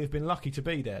where Italy have been lucky to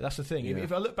be there. That's the thing. Yeah.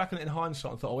 If I look back on it in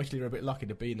hindsight and thought, Italy were a bit lucky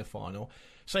to be in the final.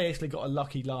 Say Italy got a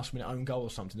lucky last-minute own goal or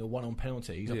something, or won on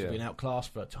penalties after being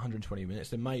outclassed for 120 minutes,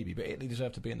 then maybe. But Italy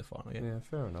deserved to be in the final. Yeah,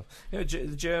 fair enough. The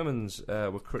Germans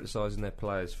were criticising their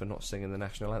players for not singing the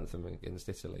national anthem against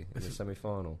Italy in the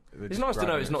semi-final. It's nice to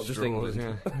know it's not just England.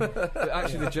 Yeah. But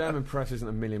actually, the German press isn't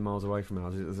a million miles away from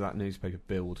ours. There's that newspaper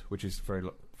Bild, which is very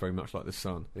much like the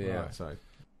Sun. Yeah. Right, so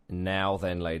now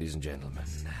then, ladies and gentlemen,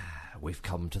 we've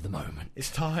come to the moment.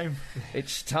 It's time.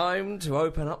 It's time to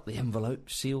open up the envelope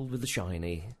sealed with the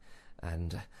shiny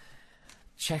and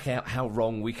check out how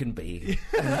wrong we can be.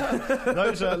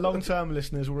 Those long-term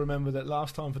listeners will remember that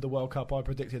last time for the World Cup I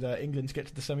predicted England to get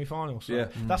to the semi-finals. So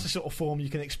that's the sort of form you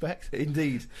can expect.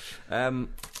 Indeed.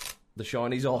 The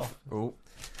shiny's off. Oh.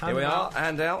 Here we are,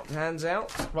 hands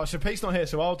out. Right, so Pete's not here,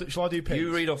 so shall I do Pete?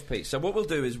 You read off Pete. So what we'll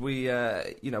do is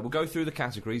we'll go through the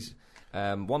categories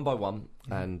one by one,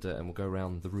 and we'll go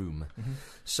around the room.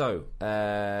 So,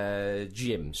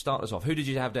 Jim, start us off. Who did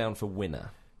you have down for winner?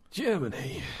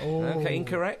 Germany. Oh. Okay,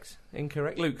 incorrect.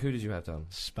 Luke, who did you have down?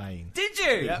 Spain. Did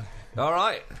you? Yep. All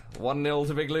right, 1-0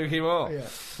 to Big Lukey Moore. Yeah.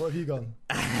 What have you gone?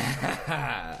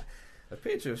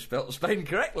 Appear to have spelt Spain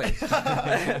correctly.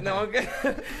 No,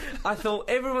 I thought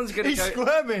everyone's going to go... He's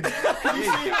squirming.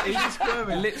 He's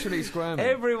squirming. Literally squirming.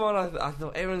 I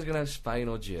thought everyone's going to have Spain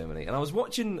or Germany. And I was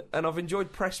watching, and I've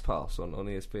enjoyed Press Pass on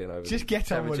ESPN over Just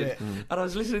get on with it. And I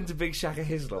was listening to Big Shaka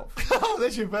Hislop. Oh,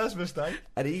 that's your first mistake.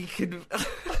 And he could...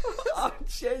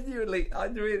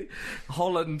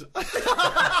 Holland.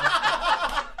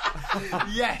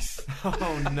 Yes.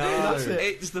 Oh no! That's it.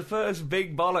 It's the first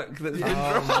big bollock that's been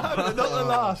dropped. Not the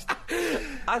last.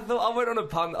 I thought I went on a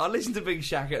punt. I listened to Big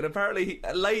Shaka, and apparently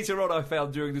later on I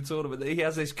found during the tournament that he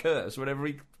has this curse. Whenever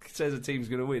he says a team's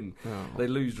going to win, they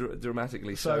lose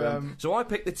dramatically. So I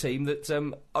picked the team that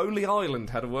only Ireland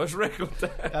had a worse record.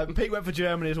 Pete went for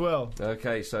Germany as well.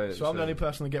 Okay, so I'm the only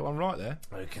person to get one right there.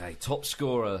 Okay, top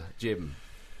scorer, Jim.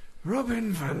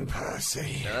 Robin van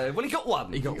Persie. Well, he got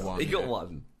one. He got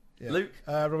one. Yeah. Luke?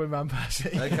 Robin van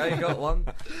Persie. Okay, got one.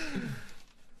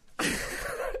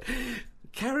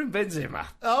 Karim Benzema.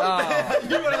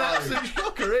 You were an absolute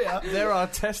shocker here. There are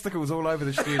testicles all over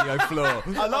the studio floor.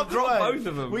 I love the dropped way both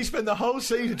of them. we spend the whole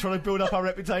season trying to build up our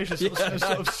reputation as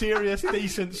sort of serious,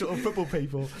 decent sort of football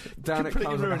people. Down at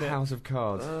Completely Cards of ruin a it. House of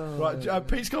Cards. Right,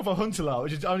 Pete's gone for Huntelaar,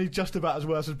 which is only just about as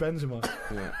worse as Benzema.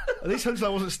 Yeah. At least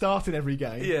Huntelaar wasn't starting every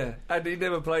game. Yeah, and he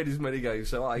never played as many games,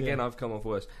 so I've come off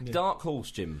worse. Dark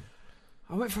horse, Jim.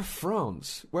 I went for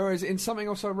France, whereas in something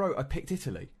else I wrote, I picked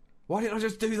Italy. Why didn't I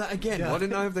just do that again? Why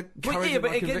didn't I have the courage of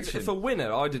my conviction? For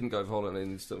winner, I didn't go for Holland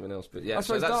and something else. But yeah, I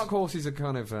suppose dark horses are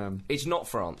kind of... It's not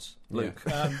France, Luke.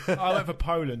 I went for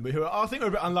Poland, who I think we're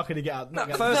a bit unlucky to get out.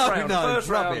 First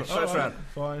round.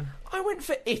 Fine. I went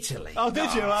for Italy. Oh,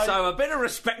 did you? So a bit of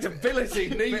respectability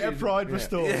needed. Bit of pride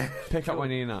restored. Yeah. Pick up my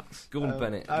knee nuts. Gordon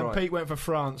Bennett. And right. Pete went for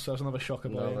France, so that's another shocker.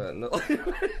 To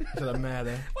the mayor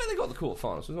there. Well, they got the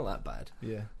quarterfinals, so it's not that bad.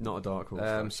 Yeah. Not a dark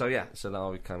horse. So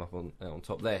now we came up on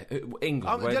top there.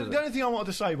 England. The only thing I wanted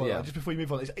to say, by the way, just before you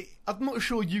move on, is I'm not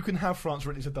sure you can have France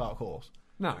written as a dark horse.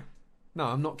 No,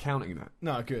 I'm not counting that.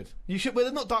 No, good. You should. Well,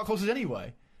 they're not dark horses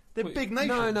anyway. They're big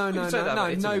nations. No.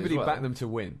 Nobody backed them to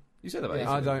win. You said that.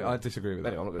 Yeah, I disagree with that.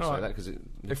 Anyway, I'm not going to say that because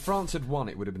if France had won,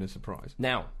 it would have been a surprise.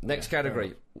 Now, next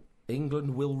category.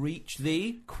 England will reach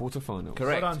the quarterfinals.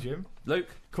 Correct. Well done, Jim. Luke.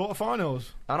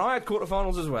 Quarterfinals. And I had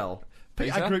quarterfinals as well. Pete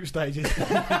had group stages.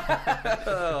 Laughing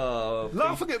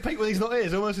at Pete when he's not here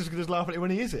is almost as good as laughing at him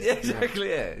when he is here. Yeah, exactly,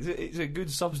 yeah. It's a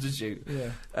good substitute. Yeah.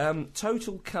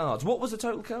 Total cards. What was the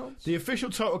total cards? The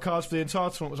official total cards for the entire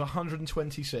tournament was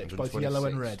 126, both yellow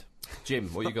and red. Jim,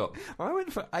 what you got? I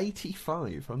went for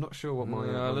 85. I'm not sure what my...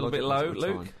 a little bit low,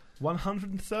 Luke.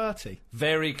 130.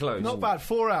 Very close. Not bad,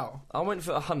 4 out. I went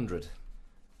for 100.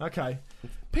 Okay.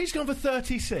 Pete's gone for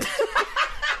 36.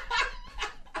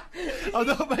 I'm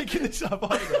not making this up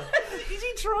either. Is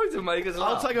he trying to make us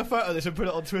laugh? I'll take a photo of this and put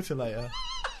it on Twitter later.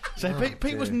 So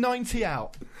Pete was 90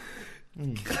 out.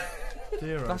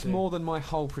 That's more than my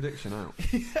whole prediction out.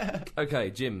 Yeah. Okay,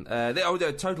 Jim.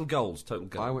 Total goals.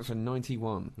 I went for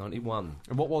 91. 91.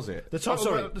 And what was it? The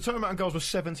total amount of goals was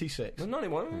 76. No,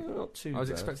 91. Not too. I was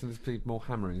expecting there to be more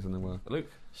hammerings than there were. Luke.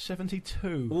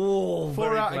 72. Oh,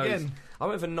 4 out close. again. I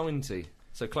went for 90.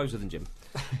 So closer than Jim.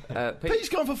 Pete's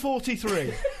gone for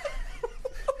 43.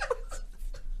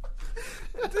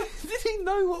 Did he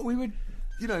know what we were,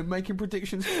 making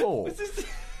predictions for?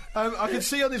 I can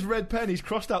see on his red pen he's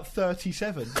crossed out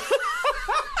 37.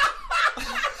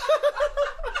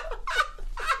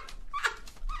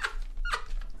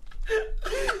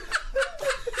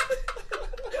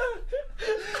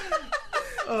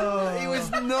 He was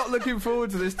not looking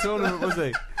forward to this tournament, was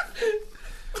he?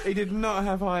 He did not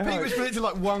have high hopes. Pete was predicting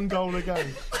like 1 goal a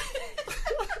game.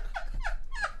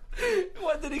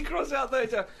 What did he cross out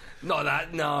there? Not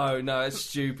that. No, it's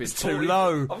stupid. It's too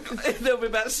low. There'll be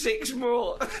about 6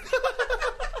 more.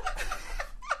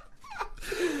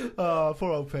 Oh,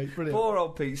 poor old Pete. Brilliant. Poor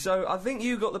old Pete. So I think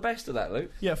you got the best of that,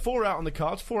 Luke. Yeah, 4 out on the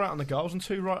cards, 4 out on the goals, and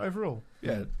 2 right overall.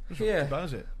 Yeah, that's not too bad,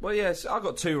 is it? Well, yes, I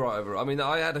got 2 right overall. I mean,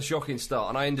 I had a shocking start,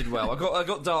 and I ended well. I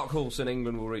got dark horse, and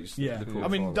England will reach the quarterfinals. I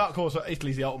mean, dark horse.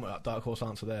 Italy's the ultimate dark horse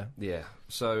answer there. Yeah.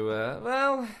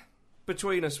 So,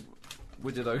 between us,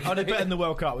 we did okay. Oh, they're better than the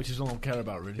World Cup, which is all I care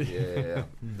about, really. Yeah,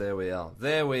 there we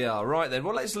are. Right then,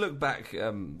 well, let's look back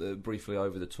briefly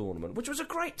over the tournament, which was a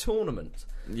great tournament.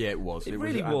 Yeah, it was. It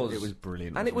really was. It was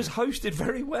brilliant. And it was hosted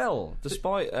very well,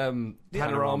 despite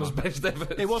Panorama's best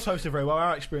efforts. It was hosted very well.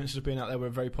 Our experiences of being out there were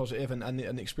very positive, and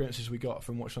the experiences we got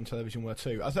from watching on television were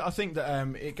too. I think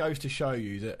that it goes to show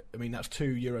you that, I mean, that's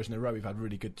 2 Euros in a row we've had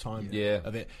really good time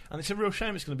of it. And it's a real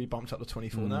shame it's going to be bumped up to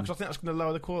 24 now, because I think that's going to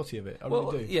lower the quality of it. I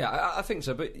really do. Yeah, I think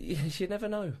so, but you never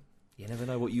know. You never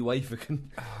know what UEFA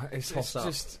can toss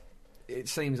up. It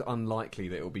seems unlikely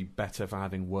that it will be better for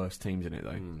having worse teams in it,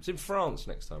 though. It's in France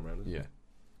next time round, isn't it?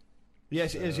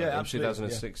 Yes, it is, yeah, absolutely. In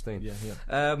 2016.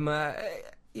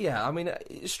 Yeah. I mean,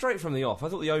 straight from the off, I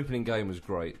thought the opening game was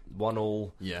great.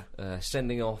 1-1,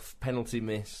 sending off, penalty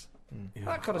miss.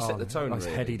 That kind of set the tone, Those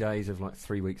really. heady days of like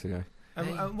 3 weeks ago.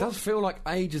 It does feel like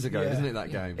ages ago, doesn't it,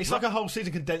 that game? It's like a whole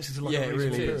season condensed into like a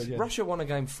really period. is. Yeah. Russia won a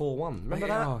game 4-1. Remember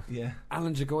that? Oh, yeah.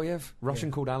 Alan Jagoyev, Russian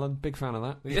called Alan, big fan of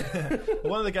that. Yeah.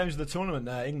 One of the games of the tournament,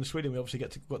 England-Sweden, we obviously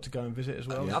got to go and visit as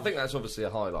well. I think that's obviously a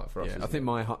highlight for us. I think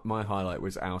my highlight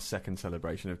was our second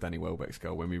celebration of Danny Welbeck's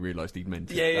goal when we realised he'd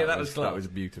meant it. Yeah, that was close. That was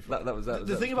beautiful.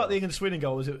 The thing about the England-Sweden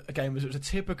goal was it was a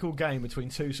typical game between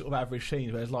 2 sort of average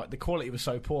teams, where it's like the quality was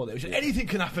so poor that it was just, anything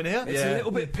can happen here. It's a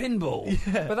little bit pinball.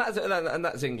 Yeah. But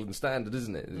that's England's standard,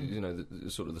 isn't it? You know,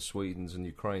 sort of the Swedens and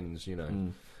Ukraines. You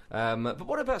know. But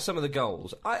what about some of the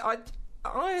goals? I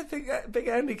think that big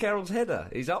Andy Carroll's header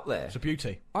is up there. It's a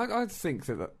beauty. I think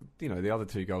that the other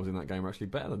 2 goals in that game are actually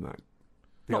better than that.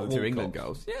 The Not other 2 Walcott's. England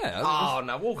goals. Yeah.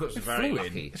 No, Walcott's very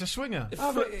lucky. It's a swinger. It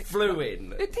flew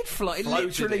in. It did fly. It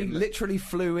Floated literally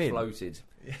flew in. Floated.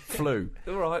 Flew.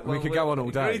 All right. We could go on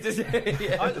all day.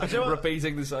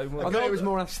 Repeating the same one. I thought it was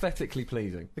more aesthetically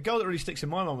pleasing. The goal that really sticks in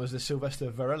my mind was the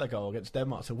Sylvester Varela goal against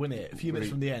Denmark to win it a few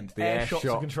minutes from the end. The air air shot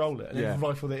to control it and then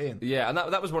rifled it in. Yeah, and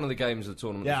that was one of the games of the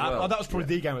tournament as well. That was probably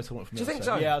the game of the tournament for me. Do you think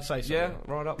so? Yeah, I'd say so. Yeah,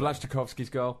 right up. Blazhczakovsky's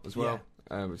goal as well.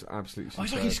 It was absolutely superb.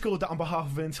 It's like he scored that on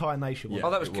behalf of an entire nation. Yeah.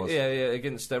 Oh, that was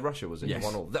against Russia, was it? Yes.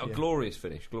 1-1. That Yeah. glorious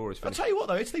finish. I'll tell you what,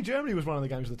 though, Italy-Germany was one of the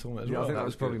games of the tournament as well. I think that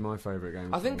was probably good. my favourite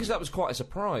game. I think because that was quite a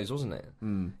surprise, wasn't it?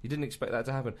 Mm. You didn't expect that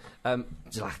to happen.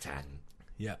 Zlatan.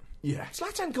 Yeah. Yeah.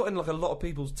 Zlatan got in like a lot of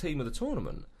people's team of the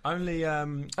tournament. Only...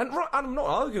 And I'm not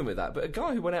arguing with that, but a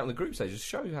guy who went out in the group stage just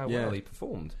shows how well he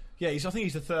performed. Yeah, I think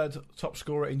he's the third top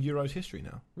scorer in Euros history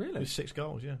now. Really? With 6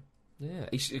 goals, yeah. Yeah,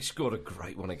 he scored a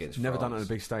great one against Never France. done it on a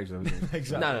big stage, though, has he?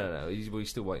 Exactly. No. We're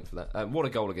still waiting for that. What a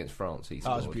goal against France he Oh, it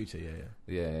scored. was a beauty,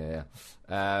 Yeah.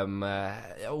 And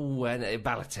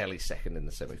Balotelli second in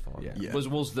the semi-final. Yeah.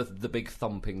 Was the big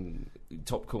thumping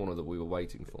top corner that we were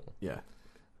waiting for. Yeah.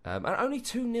 And only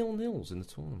 2 0-0s in the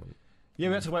tournament. Yeah,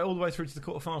 we had to wait all the way through to the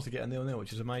quarterfinals to get a 0-0,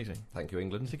 which is amazing. Thank you,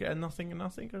 England. To get a nothing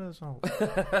result.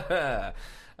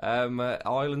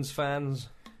 Islands fans,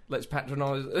 let's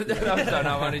patronise. No,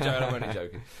 I'm only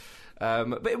joking.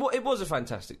 But it was a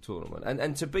fantastic tournament,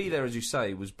 and to be there, as you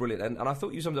say, was brilliant. And I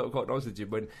thought you summed it up quite nicely, Jim,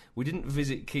 when we didn't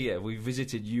visit Kiev, we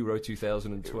visited Euro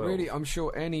 2012. Really, I'm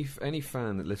sure any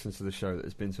fan that listens to the show that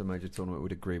has been to a major tournament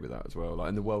would agree with that as well. Like,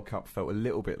 and the World Cup felt a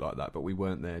little bit like that, but we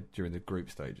weren't there during the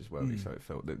group stage as well, so it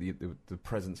felt that the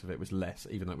presence of it was less,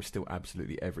 even though it was still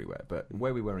absolutely everywhere. But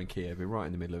where we were in Kiev, we were right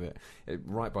in the middle of it,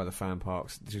 right by the fan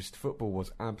parks. Just football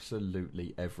was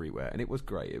absolutely everywhere, and it was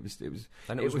great. It was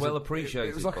well appreciated.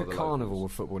 It was like by a the carnival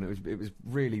locals. of football, and it was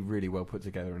really, really well put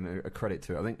together, and a credit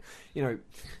to it. I think,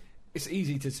 it's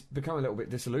easy to become a little bit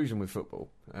disillusioned with football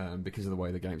because of the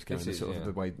way the game's going,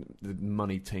 the way the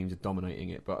money teams are dominating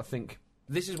it. But I think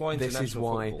this is why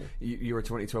football. Euro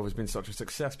 2012 has been such a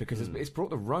success, because it's brought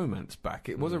the romance back.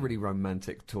 It was a really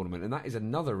romantic tournament, and that is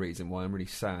another reason why I'm really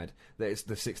sad that it's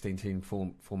the 16-team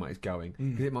format is going,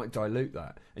 because it might dilute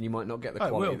that, and you might not get the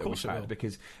quality that we've had.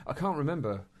 Because I can't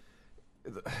remember.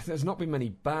 There's not been many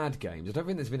bad games. I don't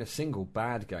think there's been a single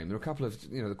bad game. There were a couple of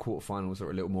the quarterfinals that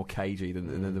were a little more cagey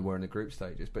than there were in the group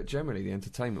stages. But generally, the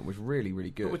entertainment was really,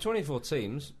 really good. But with 24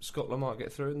 teams, Scotland might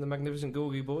get through, and the magnificent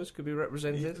Gorgie boys could be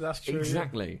represented. Yeah, that's true.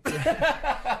 Exactly.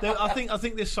 I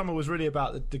think this summer was really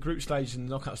about the group stage and the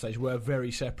knockout stage were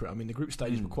very separate. I mean, the group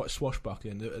stages were quite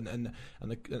swashbuckling, and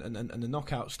the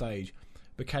knockout stage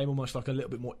became almost like a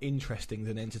little bit more interesting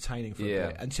than entertaining for a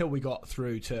bit, until we got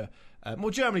through to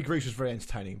Germany-Greece was very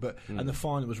entertaining, and the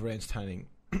final was very entertaining.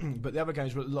 But the other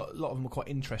games were a lot of them were quite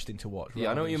interesting to watch.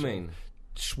 Yeah, I know what you mean.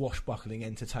 Swashbuckling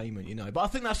entertainment, But I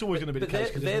think that's always going to be the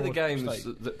case. They're the games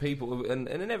that people, and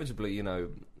inevitably,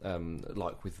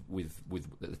 like with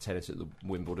the tennis at the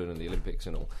Wimbledon and the Olympics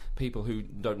and all, people who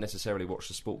don't necessarily watch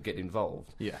the sport get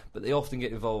involved. Yeah. But they often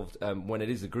get involved when it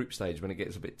is the group stage, when it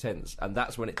gets a bit tense, and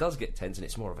that's when it does get tense, and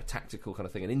it's more of a tactical kind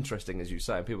of thing and interesting, as you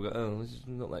say. And people go, "Oh, this is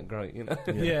not that great,"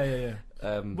 Yeah.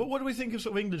 But what do we think of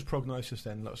sort of England's prognosis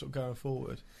then, like sort of going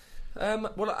forward?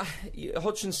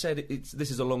 Hodgson said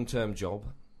this is a long-term job.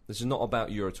 This is not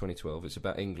about Euro 2012. It's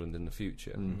about England in the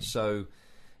future. So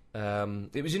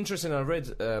it was interesting. I read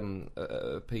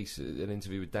a piece, an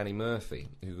interview with Danny Murphy,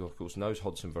 who of course knows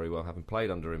Hodgson very well, having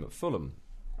played under him at Fulham.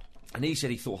 And he said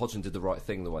he thought Hodgson did the right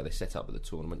thing the way they set up the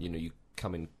tournament. You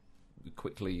come in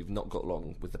quickly. You've not got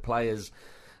long with the players,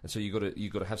 and so you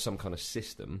got to have some kind of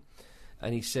system.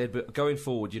 And he said, but going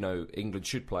forward, England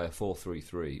should play a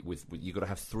 4-3-3 with you've got to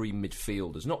have 3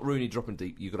 midfielders, not Rooney dropping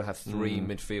deep. You've got to have 3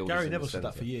 midfielders. Gary Neville said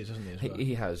that for years, hasn't he? As well?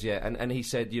 He has, yeah. And he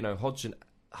said, Hodgson.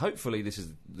 Hopefully, this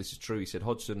is true. He said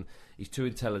Hodgson, he's too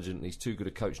intelligent, and he's too good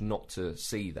a coach not to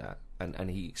see that, and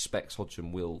he expects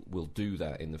Hodgson will do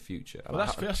that in the future. Well,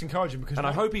 that's encouraging, because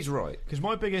I hope he's right. Because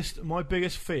my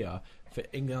biggest fear for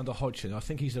England under Hodgson, I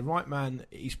think he's the right man.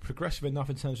 He's progressive enough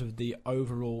in terms of the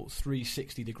overall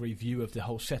 360-degree view of the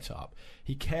whole setup.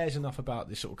 He cares enough about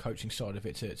this sort of coaching side of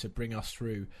it to bring us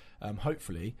through,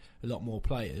 hopefully, a lot more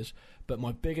players. But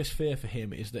my biggest fear for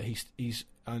him is that he's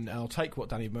and I'll take what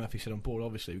Danny Murphy said on board,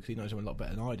 obviously, because he knows him a lot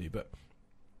better than I do, but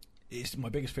my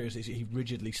biggest fear is that he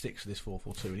rigidly sticks to this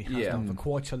 4-4-2, and he has done for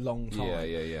quite a long time.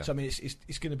 Yeah. So I mean,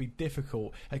 it's going to be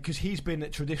difficult, because he's been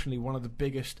traditionally one of the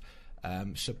biggest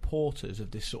supporters of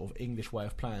this sort of English way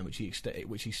of playing, which he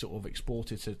sort of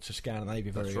exported to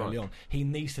Scandinavia very early on. He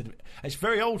needs to. It's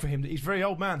very old for him. He's a very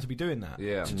old man to be doing that.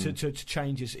 Yeah. To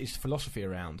change his philosophy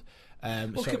around.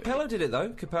 Capello did it though.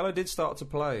 Capello did start to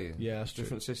play. Yeah, that's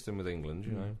different true. system with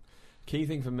England. Key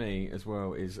thing for me as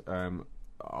well is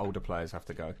older players have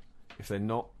to go. If they're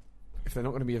not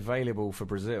going to be available for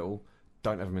Brazil,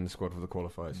 don't have them in the squad for the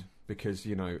qualifiers. Because,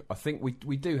 I think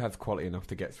we do have quality enough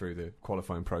to get through the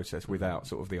qualifying process without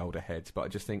sort of the older heads. But I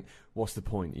just think, what's the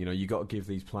point? You got to give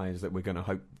these players that we're going to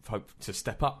hope to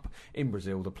step up in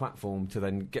Brazil the platform to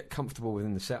then get comfortable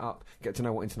within the setup, get to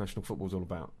know what international football's all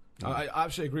about. I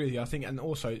absolutely agree with you. I think, and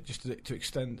also just to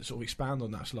expand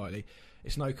on that slightly,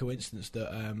 it's no coincidence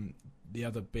that the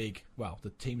other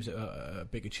the teams that are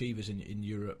big achievers in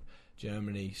Europe,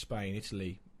 Germany, Spain,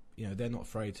 Italy, they're not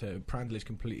afraid to. Prandelli's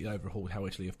completely overhauled how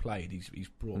Italy have played. He's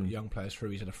brought young players through.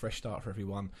 He's had a fresh start for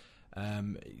everyone.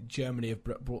 Germany have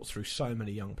brought through so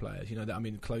many young players.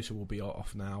 Klose will be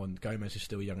off now, and Gomez is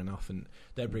still young enough, and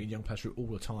they're bringing young players through all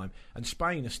the time. And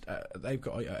Spain, they've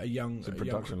got a young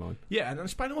production line. Yeah, and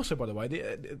Spain also, by the way,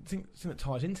 the thing that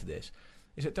ties into this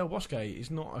is that Del Bosque is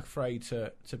not afraid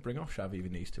to bring off Xavi if he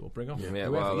needs to, or bring off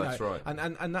whoever, that's right.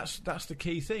 And that's the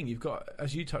key thing. You've got,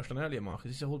 as you touched on earlier,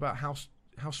 Marcus, it's all about how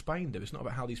Spain do. It's not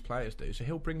about how these players do. So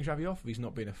he'll bring Xavi off if he's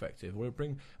not being effective, or he'll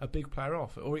bring a big player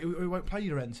off, or he won't play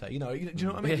Llorente. Do you know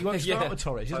what I mean? He won't start with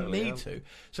Torres. He doesn't need to.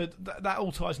 So that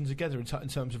all ties in together in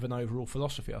terms of an overall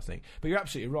philosophy, I think. But you're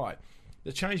absolutely right.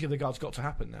 The changing of the guard's got to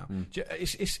happen now.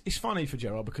 It's funny for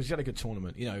Gerrard because he had a good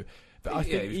tournament, But I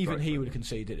think even he would have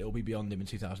conceded it'll be beyond him in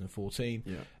 2014.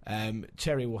 Yeah.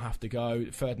 Terry will have to go.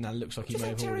 Ferdinand looks like he may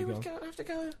have already gone. Terry would have to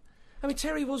go? I mean,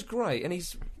 Terry was great, and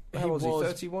he's... How old was he?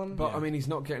 31? But, he's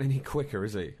not getting any quicker,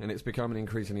 is he? And it's becoming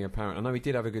increasingly apparent. I know he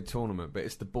did have a good tournament, but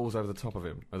it's the balls over the top of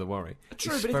him are the worry.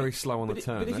 True, he's very slow on the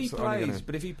turn.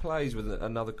 But if he plays with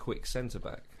another quick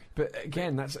centre-back... But,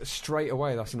 again, that's straight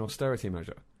away, that's an austerity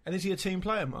measure. And is he a team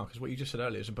player, Marcus? What you just said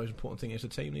earlier is the most important thing is the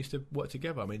team needs to work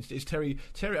together. I mean, is Terry?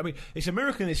 I mean, it's a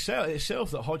miracle in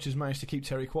itself that Hodge has managed to keep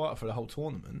Terry quiet for the whole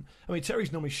tournament. I mean,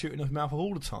 Terry's normally shooting off mouth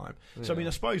all the time. So, I mean, I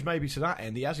suppose maybe to that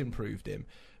end he has improved him.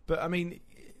 But, I mean,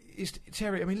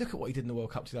 Terry, look at what he did in the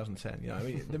World Cup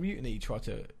 2010. The mutiny he tried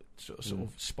to sort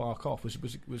of spark off was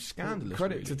scandalous.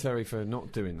 Credit to Terry for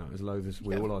not doing that, as loath as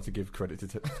we all are to give credit to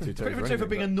Terry. Credit for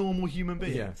being a normal human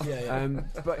being. Yeah.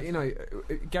 But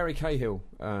Gary Cahill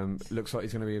looks like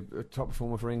he's going to be a top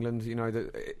performer for England.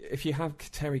 If you have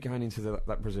Terry going into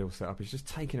that Brazil setup, it's just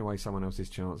taking away someone else's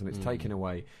chance, and it's taking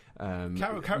away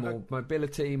more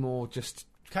mobility, more just.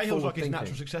 Cahill's like his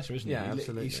natural successor, isn't he? Yeah,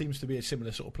 absolutely. He seems to be a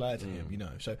similar sort of player to him,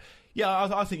 So,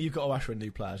 I think you've got to usher in new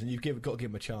players, and you've got to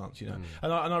give them a chance,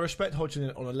 And I respect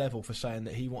Hodgson on a level for saying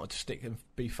that he wanted to stick and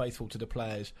be faithful to the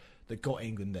players that got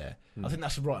England there. I think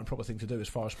that's the right and proper thing to do as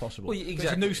far as possible. Well, exactly.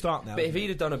 It's a new start now. But if he'd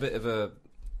have done a bit of a...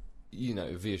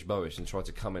 Vish Boas and tried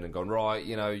to come in and gone, right,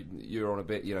 you're on a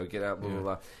bit, get out, blah, blah,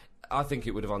 blah. I think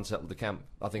it would have unsettled the camp.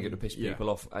 I think it would have pissed people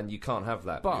off, and you can't have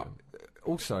that. But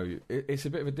also, it's a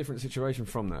bit of a different situation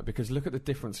from that, because look at the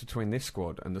difference between this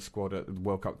squad and the squad at the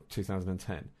World Cup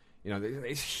 2010.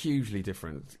 It's hugely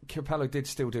different. Capello did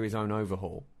still do his own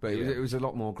overhaul, but it was a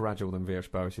lot more gradual than Villas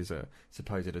Boas's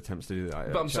supposed attempts to do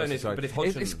that. But I'm saying, if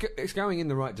Hodgson... it's going in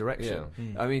the right direction.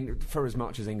 I mean, for as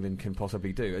much as England can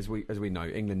possibly do, as we know,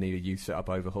 England need a youth set-up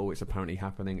overhaul. It's apparently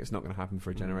happening. It's not going to happen for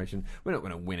a generation. We're not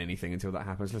going to win anything until that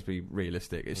happens. Let's be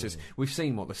realistic. It's just we've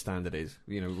seen what the standard is.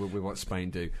 With what Spain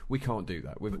do, we can't do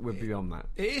that. We're beyond that.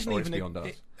 It isn't even beyond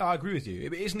us. I agree with you.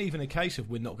 It isn't even a case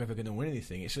of we're not ever going to win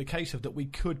anything. It's a case of that we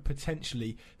could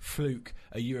potentially fluke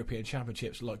a European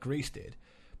Championships like Greece did.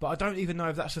 But I don't even know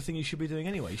if that's the thing you should be doing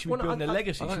anyway. You should be building a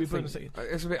legacy.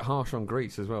 It's a bit harsh on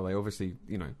Greece as well. They obviously,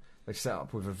 they set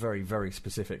up with a very, very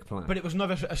specific plan. But it was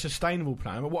never a sustainable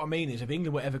plan. But what I mean is, if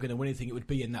England were ever going to win anything, it would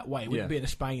be in that way. It wouldn't be in a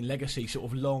Spain legacy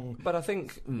sort of long But I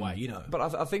think, way,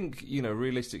 But I think,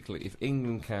 realistically, if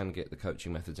England can get the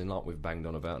coaching methods in, like we've banged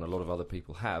on about, and a lot of other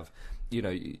people have,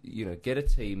 get a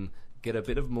team, get a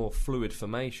bit of more fluid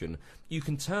formation, you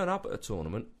can turn up at a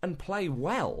tournament and play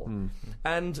well,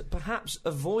 and perhaps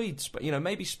avoid.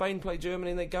 Maybe Spain play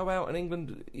Germany and they go out, and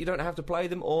England, you don't have to play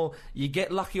them, or you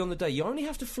get lucky on the day. You only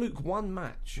have to fluke one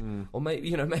match, or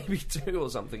maybe maybe two or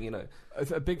something.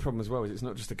 A big problem as well is it's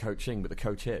not just the coaching, but the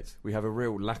coaches. We have a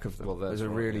real lack of them. Well, there's a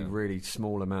really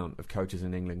small amount of coaches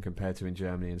in England compared to in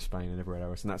Germany and Spain and everywhere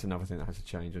else, and that's another thing that has to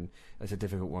change, and it's a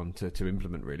difficult one to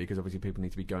implement, really, because obviously people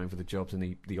need to be going for the jobs,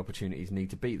 and the opportunities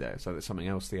need to be there, so that's something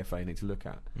else the FA need to look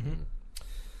at.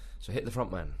 So hit the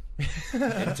front man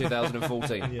in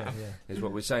 2014 is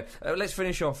what we're saying. Let's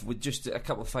finish off with just a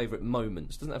couple of favourite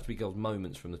moments. Doesn't have to be goals,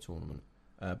 moments from the tournament.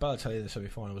 Balotelli in the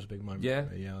semi-final was a big moment. Yeah,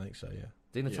 I think so. Yeah.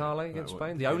 Di Natale against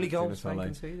Spain, the only goal Spain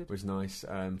conceded, was nice.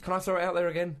 Can I throw it out there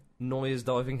again? Neuer's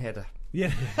diving header.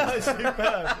 Yeah, superb.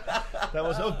 That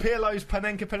was Pirlo's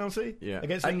Panenka penalty. Yeah,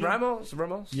 against and Ramos.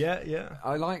 Yeah.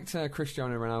 I liked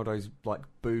Cristiano Ronaldo's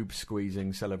boob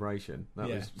squeezing celebration.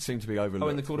 That seemed to be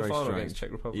overlooked. In the quarter-final against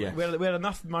Czech Republic. Yeah. We had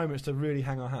enough moments to really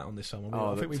hang our hat on this one.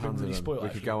 I think we've been really spoiled. We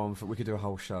could go on. We could do a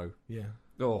whole show. Yeah.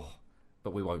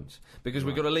 But we won't, because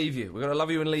we've got to leave you. We've got to love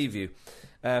you and leave you.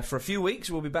 For a few weeks,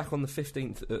 we'll be back on the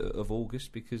 15th of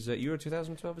August because Euro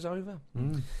 2012 is over.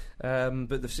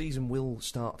 But the season will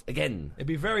start again. It'd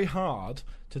be very hard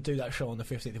to do that show on the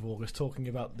 15th of August talking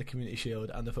about the Community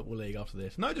Shield and the Football League after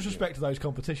this. No disrespect to those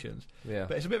competitions,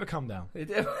 but it's a bit of a come down.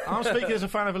 I'm speaking as a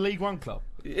fan of a League One club.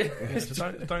 So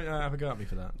don't have a go at me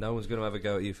for that. No one's going to have a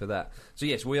go at you for that. So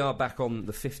yes, we are back on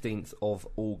the 15th of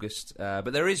August,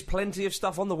 but there is plenty of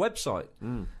stuff on the website,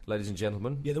 ladies and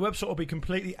gentlemen. Yeah, the website will be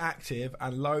completely active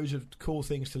and loads of cool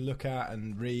things to look at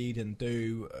and read and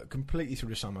do completely through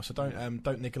the summer. So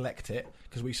don't neglect it,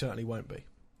 because we certainly won't be.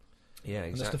 Yeah,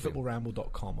 exactly. And that's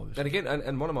thefootballramble.com, obviously. And again,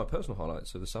 and one of my personal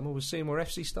highlights of the summer was seeing where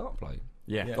FC Start played.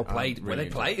 Yeah. Or played, where they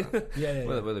played.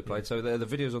 Where they played. So the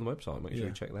videos on the website, make sure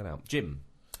you check that out. Jim,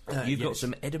 you've got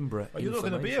some Edinburgh You're not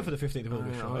going to be here for the 15th of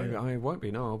August, I won't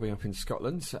be, no. I'll be up in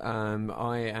Scotland.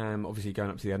 I am obviously going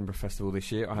up to the Edinburgh Festival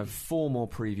this year. I have 4 more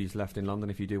previews left in London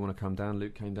if you do want to come down.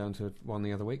 Luke came down to one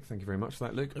the other week. Thank you very much for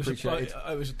that, Luke. Appreciate it.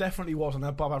 It definitely was an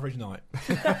above average night.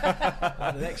 I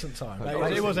had an excellent time.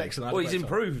 It was excellent. Well, he's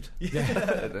improved.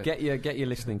 Get your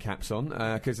listening caps on,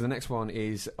 because the next one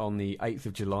is on the 8th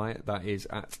of July. That is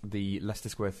at the Leicester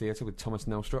Square Theatre with Thomas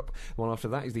Nelstrop. One after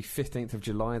that is the 15th of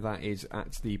July. That is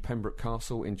at the Pembroke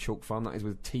Castle in Chalk Farm. That is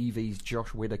with TV's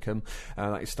Josh Widdicombe.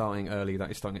 That is starting early.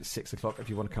 That is starting at 6 o'clock if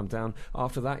you want to come down.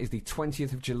 After that is the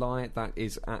 20th of July. That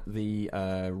is at the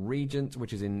Regent,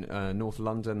 which is in North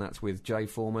London. That's with Jay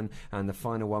Foreman. And the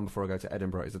final one before I go to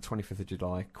Edinburgh is the 25th of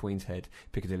July, Queen's Head,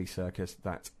 Piccadilly Circus.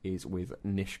 That is with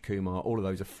Nish Kumar. All of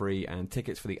those are free, and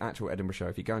tickets for the actual Edinburgh show,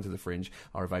 if you go into the Fringe,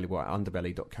 are available at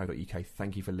underbelly.co.uk.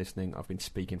 Thank you for listening. I've been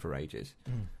speaking for ages.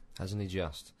 Hasn't he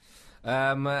just?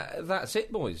 That's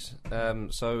it, boys.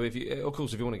 So, if you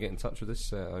want to get in touch with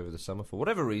us over the summer for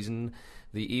whatever reason,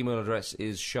 the email address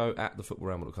is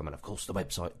show@thefootballramble.com, and of course the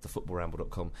website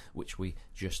thefootballramble.com, which we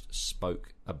just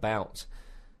spoke about.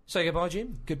 Say goodbye,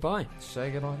 Jim. Goodbye. Say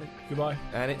goodbye, Luke. Goodbye.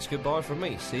 And it's goodbye from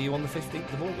me. See you on the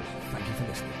 15th of August. Thank you for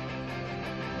listening.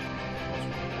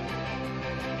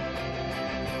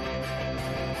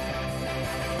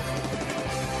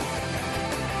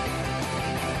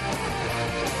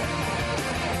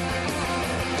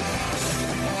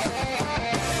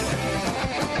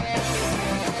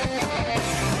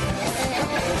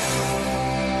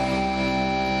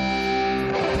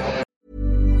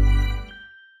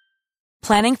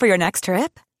 Planning for your next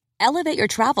trip? Elevate your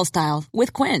travel style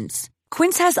with Quince.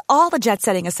 Quince has all the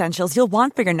jet-setting essentials you'll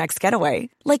want for your next getaway,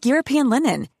 like European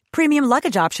linen, premium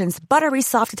luggage options, buttery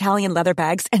soft Italian leather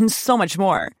bags, and so much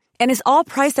more. And is all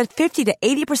priced at 50 to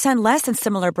 80% less than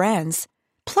similar brands.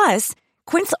 Plus,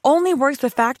 Quince only works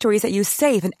with factories that use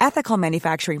safe and ethical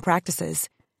manufacturing practices.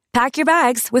 Pack your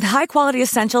bags with high-quality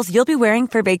essentials you'll be wearing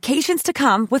for vacations to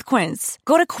come with Quince.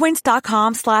 Go to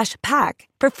quince.com/pack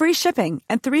for free shipping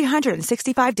and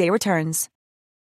 365-day returns.